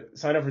going to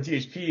sign up for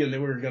THP and they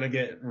were going to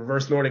get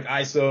reverse Nordic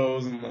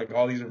ISOs and like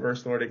all these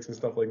reverse Nordics and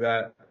stuff like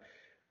that.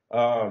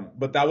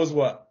 But that was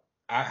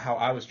how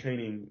I was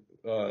training,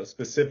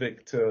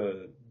 specific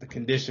to the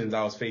conditions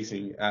I was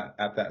facing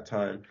at that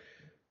time.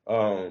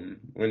 When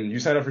you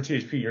sign up for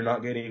THP, you're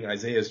not getting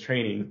Isaiah's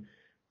training.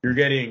 You're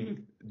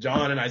getting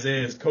John and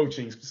Isaiah's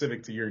coaching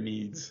specific to your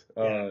needs.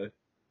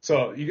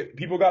 So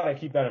people got to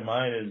keep that in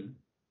mind.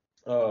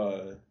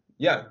 And,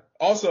 yeah,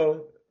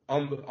 also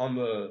on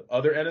the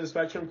other end of the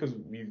spectrum, because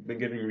we've been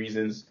giving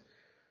reasons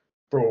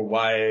for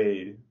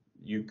why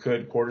you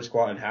could quarter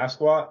squat and half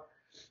squat.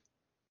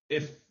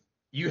 If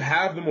you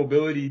have the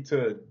mobility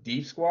to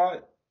deep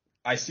squat,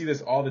 I see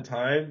this all the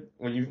time.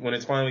 When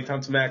it's finally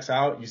time to max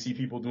out, you see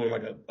people doing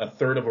like a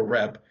third of a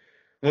rep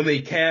when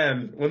they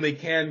can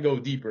go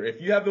deeper.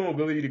 If you have the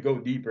mobility to go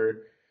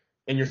deeper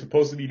and you're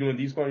supposed to be doing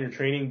deep squat in your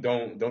training,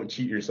 don't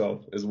cheat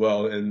yourself as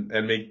well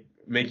and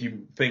make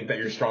you think that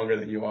you're stronger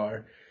than you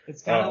are.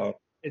 It's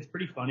it's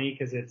pretty funny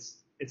because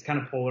it's kind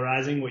of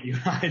polarizing what you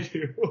and I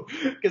do,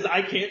 because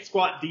I can't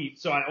squat deep,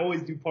 so I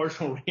always do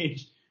partial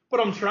range. But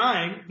I'm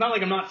trying. It's not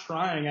like I'm not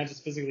trying. I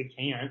just physically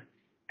can't.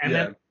 And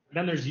then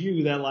then there's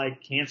you that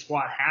like can't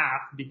squat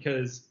half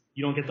because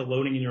you don't get the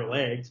loading in your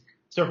legs.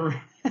 So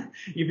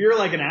if you're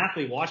like an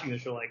athlete watching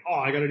this, you're like, oh,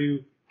 I got to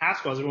do half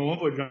squats from a 1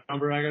 foot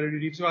jumper. I got to do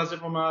deep squats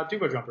from a 2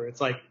 foot jumper. It's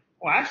like,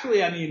 well,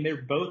 actually, I mean,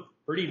 they're both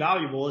pretty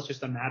valuable. It's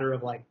just a matter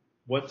of like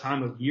what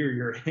time of year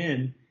you're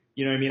in.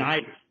 You know what I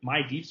mean?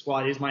 My deep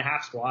squat is my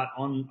half squat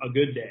on a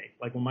good day.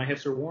 Like when my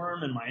hips are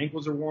warm and my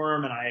ankles are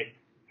warm and I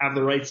have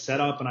the right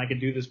setup and I can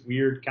do this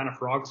weird kind of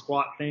frog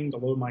squat thing to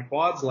load my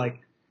quads, like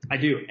I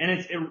do.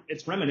 And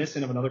it's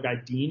reminiscent of another guy,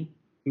 Dean,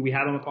 who we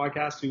had on the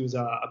podcast, who's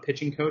a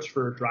pitching coach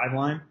for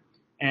Driveline.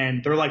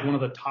 And they're like one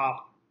of the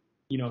top,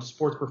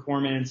 sports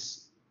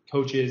performance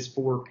coaches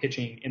for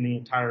pitching in the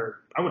entire,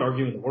 I would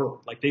argue, in the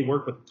world. Like they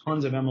work with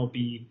tons of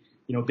MLB,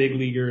 big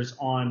leaguers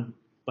on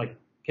like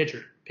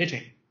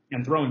pitching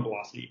and throwing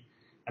velocity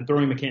and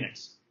throwing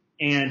mechanics.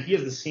 And he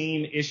has the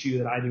same issue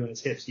that I do in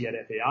his hips. He had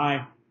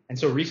FAI. And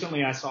so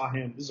recently I saw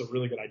him, this is a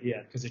really good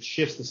idea because it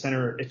shifts the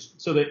center.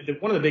 So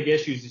one of the big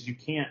issues is you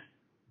can't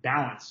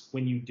balance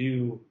when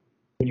you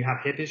have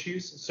hip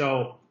issues.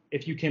 So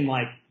if you can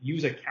like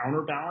use a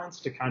counterbalance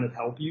to kind of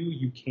help you,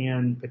 you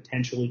can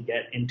potentially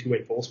get into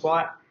a full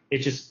squat.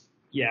 It's just,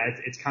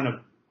 it's kind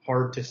of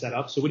hard to set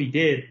up. So what he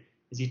did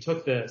is he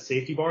took the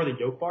safety bar, the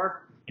yoke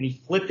bar, and he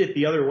flipped it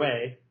the other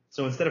way.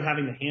 So instead of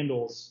having the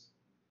handles,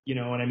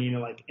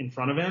 like in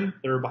front of him,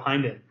 they're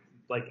behind him,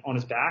 like on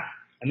his back.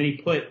 And then he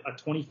put a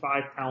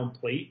 25-pound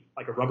plate,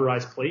 like a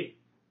rubberized plate,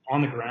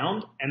 on the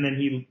ground. And then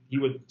he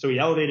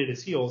elevated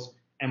his heels.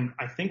 And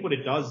I think what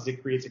it does is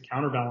it creates a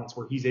counterbalance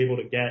where he's able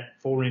to get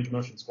full range of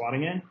motion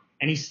squatting in.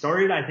 And he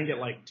started, I think, at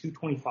like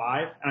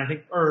 225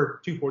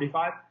 or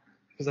 245,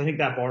 because I think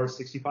that bar is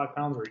 65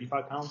 pounds or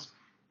 85 pounds.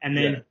 And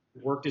then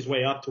worked his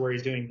way up to where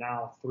he's doing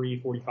now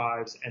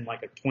 345s and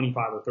like a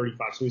 25 or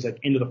 35. So he's like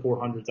into the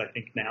 400s, I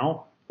think,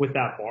 now with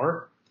that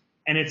bar.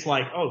 And it's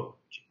like, oh,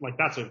 like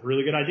that's a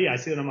really good idea. I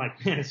see that. I'm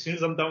like, man, as soon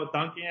as I'm done with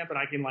dunk camp and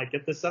I can like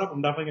get this set up,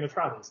 I'm definitely going to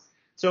try this.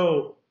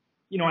 So,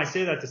 I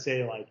say that to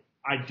say like,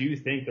 I do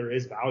think there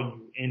is value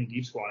in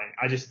deep squatting.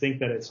 I just think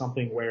that it's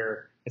something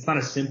where it's not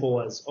as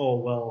simple as, oh,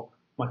 well,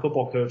 my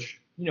football coach,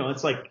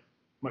 it's like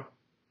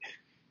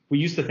we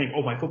used to think,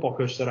 oh, my football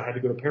coach said I had to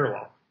go to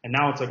parallel. And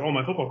now it's like, oh,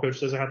 my football coach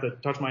says I have to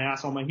touch my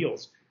ass on my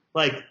heels.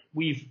 Like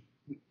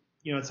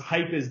it's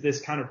hype is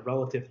this kind of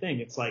relative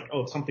thing. It's like,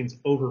 oh, if something's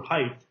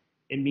overhyped,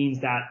 it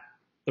means that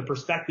the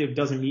perspective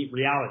doesn't meet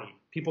reality.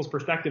 People's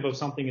perspective of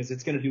something is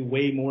it's going to do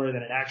way more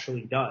than it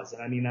actually does.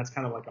 And I mean, that's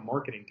kind of like a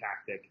marketing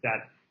tactic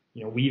that,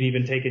 we've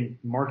even taken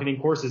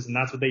marketing courses and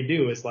that's what they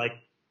do. It's like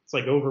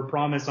over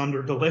promise,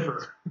 under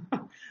deliver,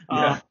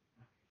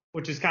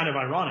 which is kind of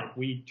ironic.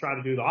 We try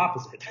to do the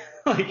opposite.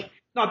 Like,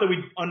 not that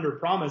we under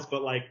promise,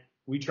 but like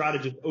we try to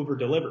just over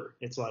deliver.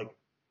 It's like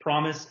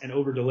promise and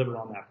over deliver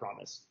on that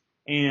promise.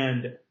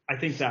 And I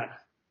think that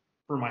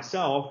for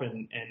myself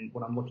and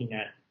when I'm looking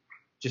at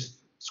just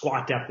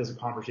squat depth as a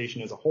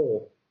conversation as a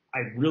whole, I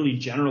really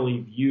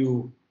generally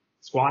view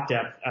squat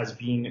depth as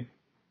being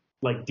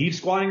like deep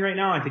squatting right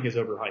now, I think is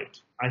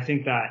overhyped. I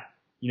think that,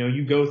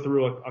 you go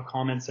through a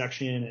comment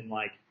section and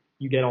like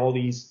you get all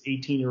these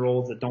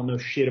 18-year-olds that don't know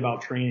shit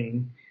about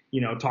training,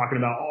 talking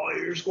about, oh,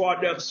 your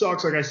squat depth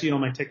sucks. Like I see it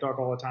on my TikTok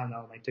all the time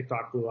now. My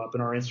TikTok blew up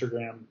and our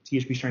Instagram,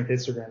 THP Strength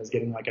Instagram is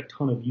getting like a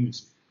ton of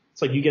views.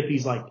 It's like you get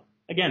these like,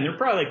 again, they're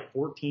probably like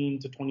 14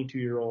 to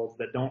 22-year-olds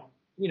that don't,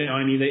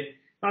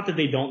 not that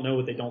they don't know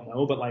what they don't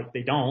know, but like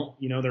they don't,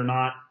 they're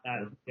not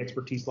at the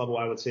expertise level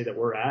I would say that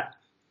we're at.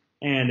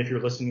 And if you're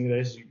listening to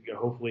this, you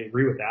hopefully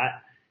agree with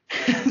that.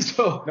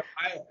 So no,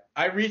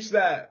 I reached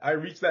that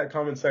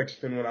comment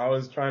section when I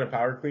was trying to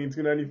power clean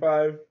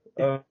 295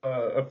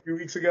 a few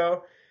weeks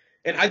ago,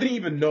 and I didn't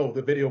even know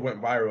the video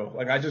went viral.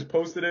 Like I just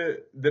posted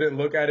it, didn't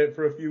look at it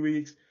for a few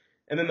weeks,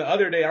 and then the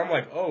other day I'm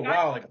like, oh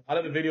wow, like a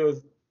lot of the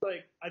videos.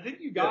 Like I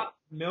think you got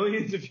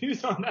millions of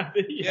views on that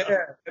video.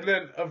 Yeah, and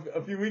then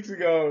a few weeks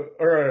ago,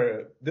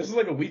 or this is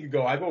like a week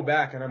ago, I go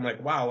back and I'm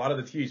like, wow, a lot of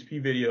the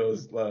THP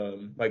videos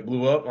like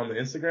blew up on the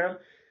Instagram,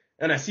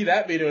 and I see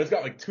that video, it's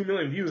got like 2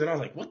 million views, and I was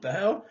like, what the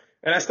hell?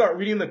 And I start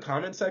reading the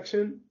comment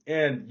section,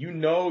 and you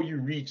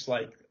reach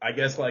like, I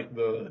guess like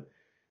the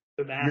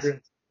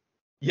masses.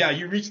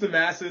 You reach the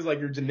masses,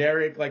 like your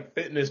generic like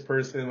fitness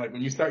person, like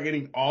when you start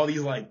getting all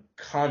these like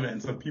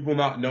comments of people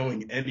not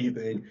knowing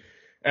anything.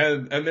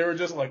 And they were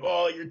just like,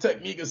 oh, your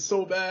technique is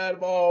so bad,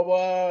 blah, blah,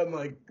 blah. And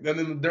like, and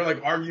then they're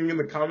like arguing in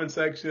the comment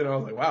section. And I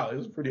was like, wow, it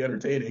was pretty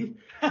entertaining.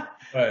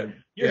 But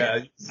yeah.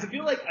 I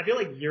feel like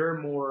you're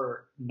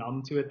more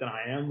numb to it than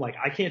I am. Like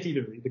I can't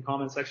even read the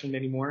comment section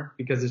anymore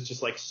because it's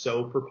just like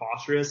so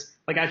preposterous.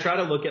 Like I try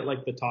to look at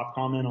like the top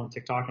comment on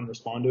TikTok and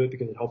respond to it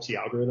because it helps the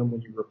algorithm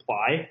when you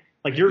reply.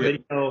 Like your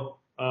video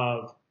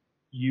of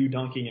you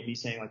dunking and me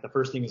saying like the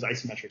first thing is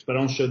isometrics, but I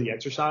don't show the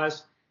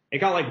exercise. It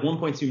got like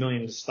 1.2 million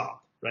and just stopped.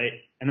 Right.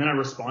 And then I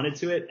responded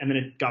to it and then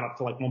it got up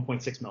to like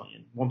 1.6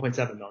 million,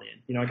 1.7 million.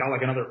 It got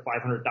like another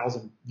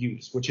 500,000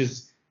 views, which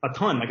is a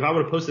ton. Like if I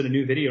would have posted a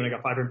new video and I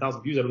got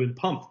 500,000 views, I would have been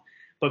pumped.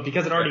 But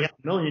because it already had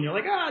a million, you're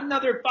like,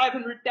 another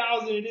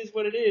 500,000. It is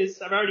what it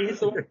is. I've already hit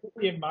the 1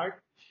 million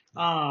mark.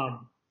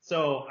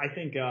 So I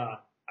think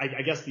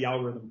I guess the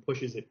algorithm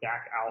pushes it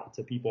back out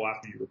to people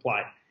after you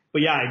reply.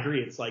 But yeah, I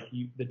agree. It's like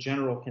the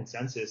general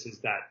consensus is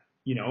that,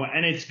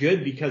 and it's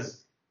good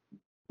because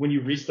when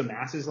you reach the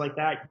masses like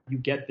that, you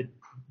get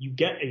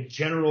a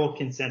general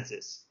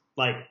consensus.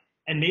 Like,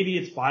 and maybe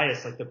it's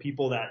biased, like the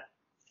people that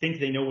think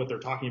they know what they're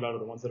talking about are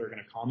the ones that are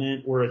going to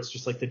comment, or it's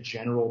just like the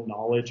general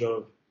knowledge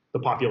of the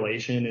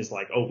population is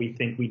like, oh, we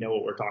think we know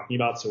what we're talking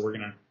about, so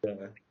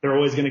they're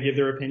always going to give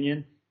their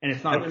opinion. And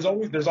it's not.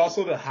 And there's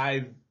also the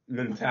hive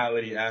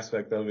mentality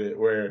aspect of it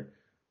where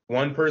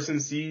one person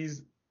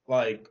sees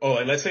like, oh,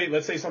 and let's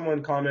say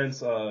someone comments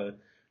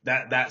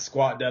that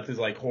squat depth is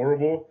like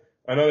horrible.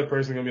 Another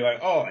person gonna be like,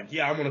 oh, like,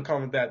 yeah, I'm gonna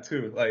comment that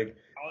too. Like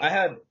I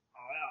had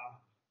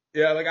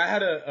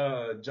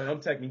a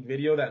jump technique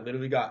video that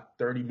literally got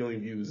 30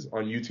 million views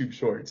on YouTube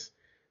Shorts,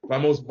 my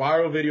most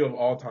viral video of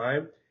all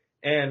time.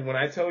 And when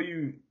I tell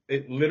you,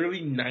 it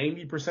literally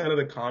 90% of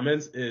the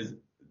comments is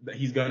that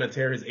he's gonna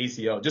tear his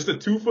ACL. Just a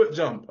 2-foot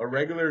jump, a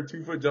regular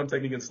 2-foot jump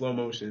technique in slow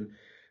motion.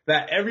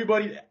 That every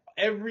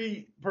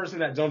person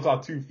that jumps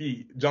off 2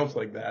 feet jumps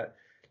like that.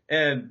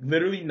 And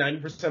literally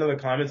 90% of the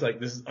comments like,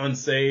 this is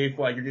unsafe,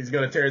 like he's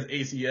gonna tear his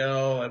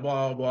ACL, like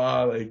blah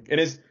blah, like, and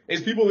it's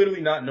people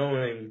literally not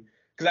knowing,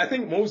 because I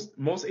think most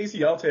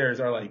ACL tears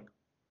are like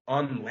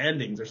on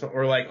landings or something,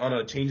 or like on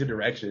a change of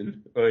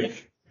direction.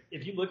 Like,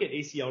 if you look at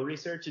ACL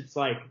research, it's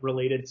like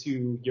related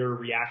to your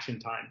reaction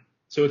time.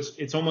 So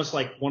it's almost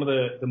like one of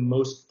the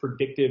most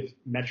predictive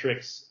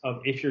metrics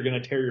of if you're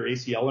gonna tear your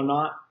ACL or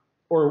not,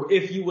 or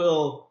if you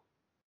will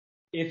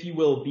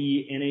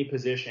be in a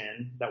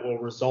position that will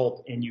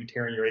result in you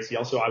tearing your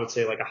ACL. So I would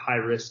say like a high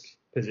risk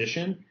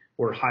position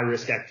or high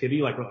risk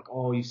activity. Like we're like,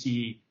 oh, you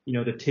see,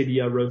 the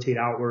tibia rotate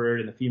outward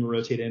and the femur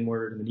rotate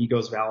inward and the knee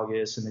goes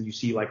valgus. And then you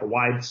see like a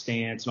wide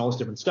stance and all this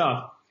different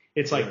stuff.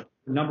 It's like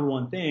the number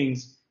one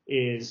things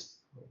is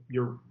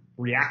you're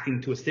reacting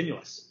to a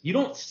stimulus. You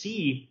don't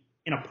see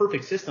in a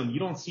perfect system, you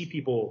don't see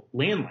people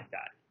land like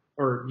that,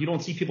 or you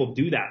don't see people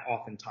do that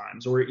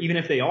oftentimes, or even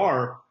if they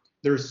are,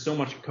 there's so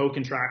much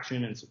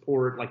co-contraction and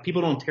support. Like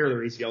people don't tear their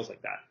ACLs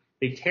like that.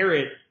 They tear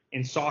it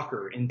in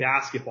soccer, in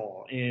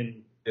basketball,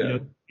 in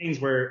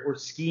things or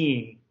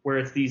skiing, where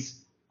it's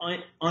these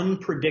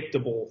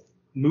unpredictable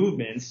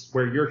movements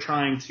where you're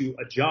trying to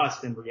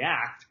adjust and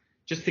react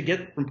just to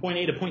get from point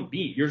A to point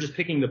B. You're just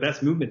picking the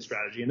best movement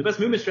strategy, and the best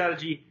movement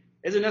strategy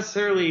isn't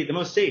necessarily the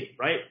most safe,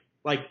 right?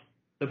 Like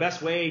the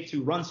best way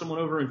to run someone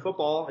over in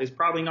football is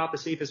probably not the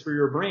safest for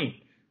your brain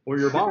or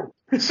your body.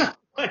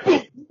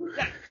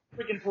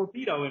 Freaking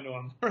torpedo into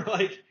them. Or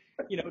like,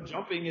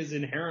 jumping is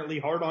inherently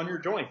hard on your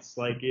joints.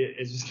 Like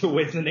it's just the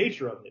way it's the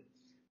nature of it.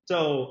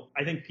 So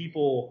I think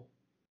people,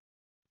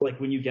 like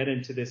when you get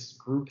into this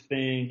group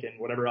think and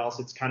whatever else,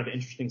 it's kind of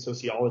interesting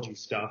sociology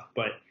stuff,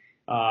 but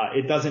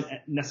it doesn't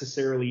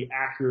necessarily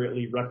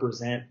accurately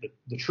represent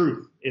the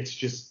truth. It's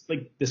just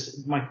like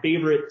this. My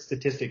favorite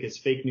statistic is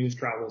fake news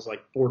travels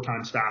like 4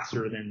 times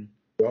faster than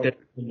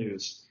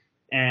news.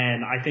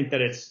 And I think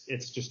that it's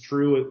just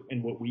true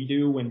in what we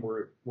do when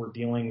we're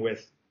dealing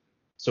with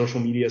social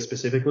media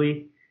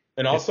specifically.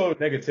 And also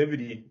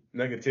negativity.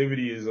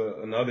 Negativity is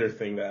another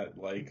thing that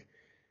like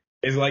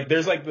is like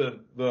there's like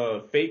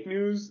the fake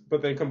news,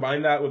 but then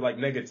combine that with like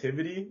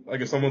negativity.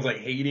 Like if someone's like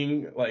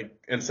hating like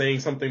and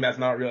saying something that's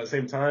not real at the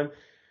same time,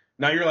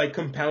 now you're like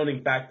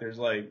compounding factors.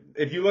 Like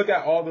if you look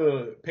at all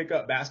the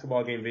pickup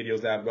basketball game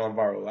videos that have gone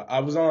viral, I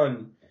was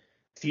on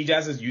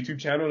T-Jazz's YouTube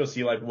channel to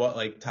see like what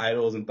like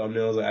titles and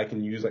thumbnails that I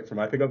can use like for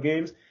my pickup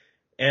games.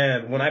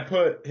 And when I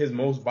put his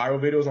most viral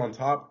videos on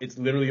top, it's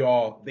literally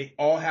they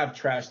all have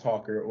trash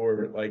talker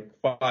or like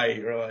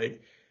fight or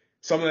like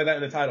something like that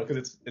in the title,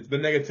 because it's the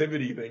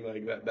negativity thing.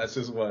 Like that's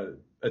just what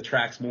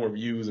attracts more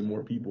views and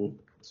more people.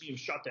 See him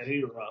shut that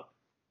hater up.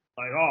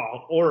 Like,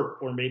 oh,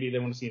 or maybe they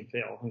want to see him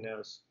fail. Who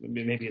knows?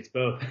 Maybe it's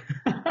both.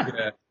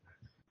 Yeah.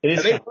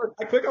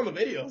 I click on the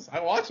videos. I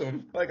watch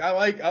them. Like I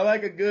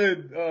like a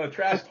good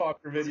trash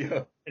talker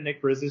video.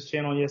 Nick Brizz's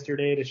channel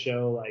yesterday to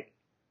show like,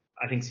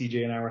 I think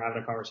CJ and I were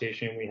having a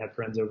conversation. We had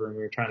friends over and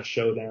we were trying to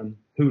show them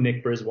who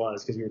Nick Brizz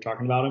was because we were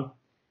talking about him.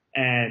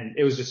 And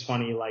it was just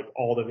funny. Like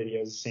all the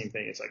videos, the same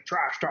thing. It's like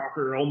trash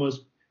talker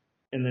almost.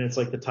 And then it's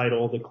like the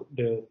title,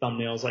 the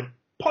thumbnail is like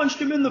punched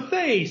him in the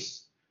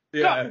face.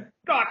 Yeah.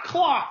 Got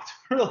clocked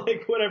or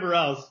like whatever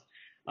else.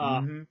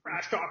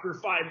 Trash talker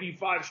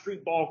 5v5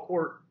 street ball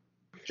court.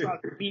 Try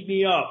to beat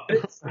me up.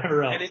 And it's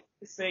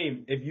the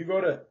same. If you go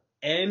to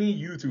any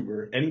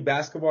YouTuber, any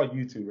basketball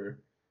YouTuber,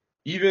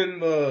 even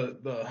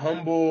the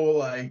humble,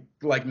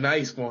 like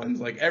nice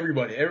ones, like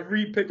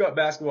every pickup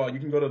basketball, you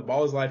can go to the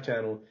Ball is Life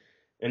channel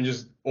and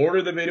just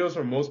order the videos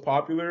from most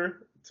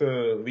popular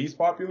to least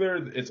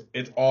popular.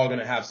 It's all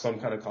gonna have some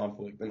kind of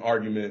conflict, an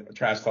argument, a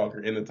trash talker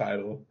in the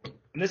title.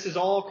 And this is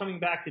all coming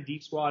back to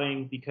deep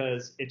squatting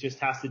because it just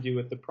has to do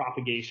with the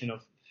propagation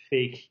of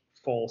fake,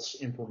 false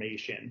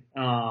information.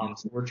 So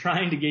we're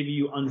trying to give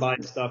you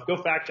unbiased stuff. Go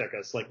fact check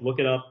us. Like look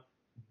it up.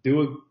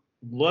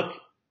 Look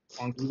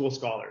on Google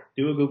Scholar.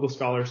 Do a Google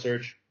Scholar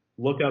search.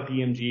 Look up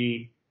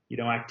EMG,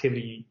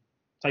 activity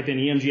type in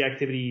EMG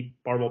activity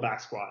barbell back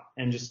squat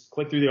and just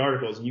click through the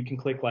articles, and you can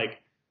click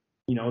like,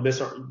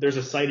 there's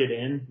a cited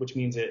in, which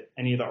means that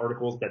any of the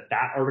articles that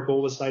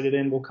article was cited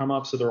in will come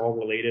up. So they're all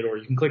related, or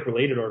you can click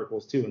related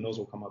articles too, and those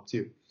will come up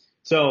too.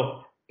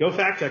 So go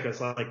fact check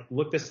us, like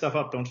look this stuff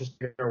up. Don't just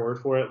take our word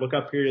for it. Look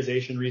up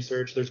periodization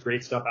research. There's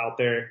great stuff out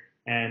there,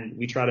 and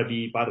we try to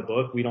be by the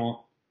book. We don't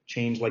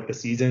change like the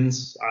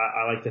seasons.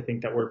 I like to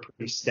think that we're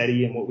pretty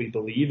steady in what we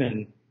believe,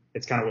 and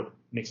it's kind of what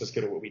makes us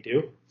good at what we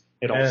do.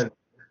 It also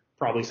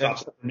probably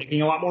stops us from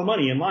making a lot more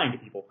money and lying to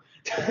people.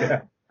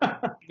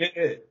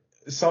 Yeah.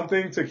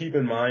 Something to keep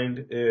in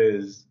mind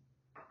is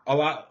a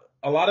lot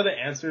of the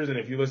answers, and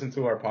if you listen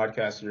to our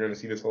podcast, you're going to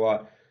see this a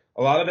lot.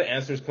 A lot of the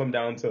answers come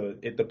down to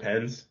it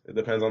depends. It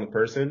depends on the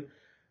person.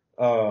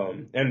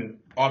 And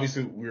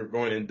obviously we're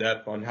going in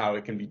depth on how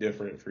it can be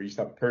different for each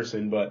type of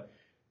person, but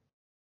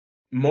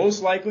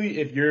most likely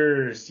if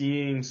you're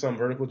seeing some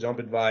vertical jump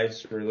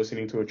advice or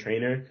listening to a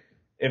trainer,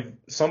 if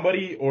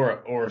somebody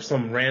or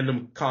some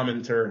random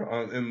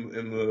commenter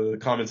in the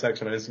comment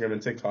section on Instagram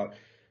and TikTok,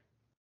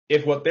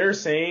 if what they're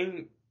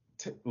saying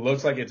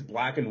looks like it's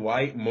black and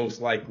white,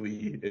 most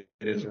likely it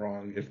is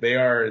wrong. If they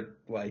are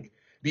like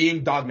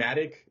being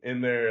dogmatic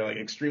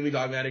extremely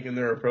dogmatic in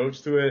their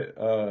approach to it,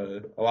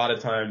 a lot of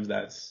times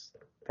that's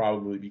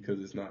probably because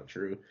it's not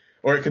true,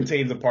 or it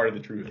contains a part of the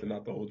truth and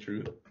not the whole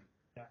truth.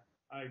 Yeah,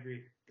 I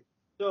agree.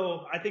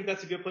 So I think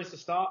that's a good place to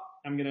stop.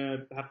 I'm going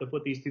to have to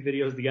put these two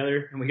videos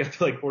together, and we got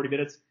to like 40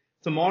 minutes.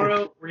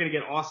 Tomorrow, we're going to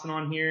get Austin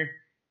on here.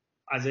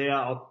 Isaiah,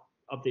 I'll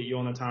update you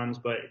on the times,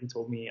 but he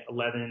told me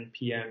 11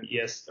 p.m.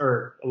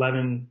 or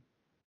 11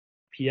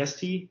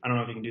 PST. I don't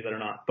know if you can do that or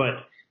not,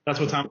 but that's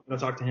what time I'm going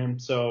to talk to him.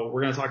 So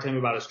we're going to talk to him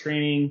about his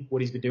training,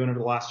 what he's been doing over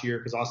the last year,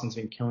 because Austin's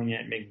been killing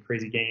it, making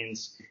crazy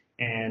gains,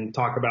 and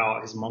talk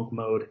about his monk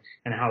mode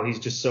and how he's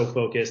just so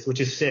focused, which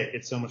is sick.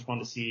 It's so much fun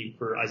to see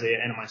for Isaiah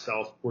and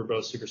myself. We're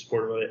both super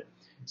supportive of it.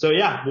 So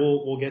yeah,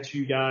 we'll get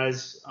you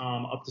guys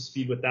up to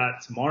speed with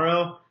that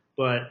tomorrow.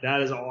 But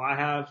that is all I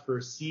have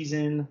for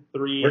season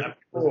 3.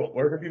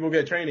 Where can people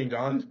get training,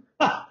 John?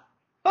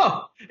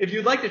 If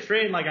you'd like to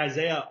train like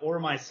Isaiah or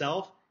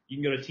myself, you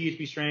can go to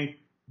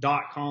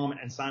thpstrength.com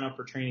and sign up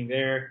for training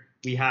there.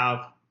 We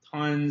have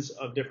tons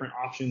of different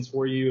options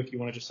for you. If you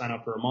want to just sign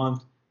up for a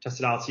month, test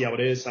it out, see how it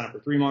is, sign up for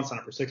 3 months, sign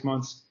up for 6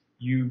 months.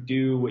 You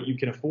do what you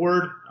can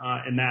afford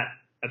at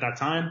that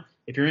time.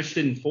 If you're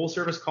interested in full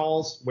service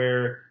calls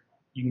where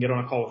you can get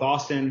on a call with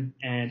Austin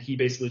and he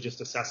basically just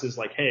assesses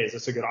like, hey, is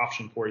this a good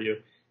option for you?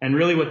 And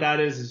really what that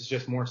is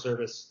just more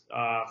service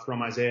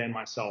from Isaiah and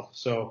myself.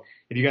 So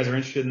if you guys are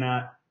interested in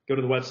that, go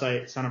to the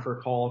website, sign up for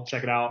a call,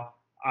 check it out.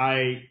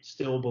 I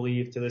still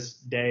believe to this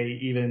day,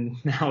 even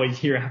now a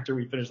year after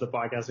we finished the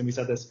podcast and we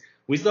said this,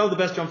 we still have the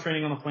best jump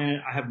training on the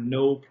planet. I have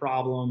no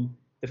problem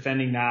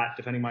defending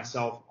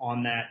myself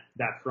on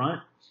that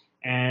front.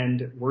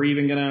 And we're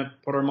even going to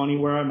put our money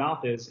where our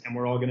mouth is, and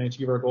we're all going to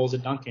achieve our goals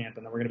at Dunk Camp.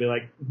 And then we're going to be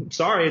like,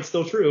 sorry, it's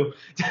still true.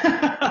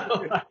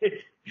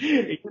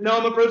 Even though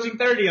I'm approaching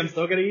 30, I'm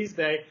still going to ease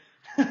day.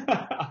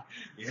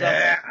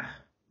 Yeah.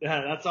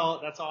 Yeah, that's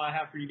all I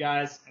have for you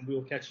guys. And we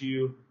will catch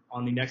you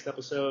on the next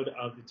episode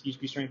of the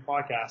THP Strength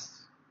Podcast.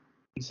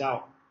 Peace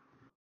out.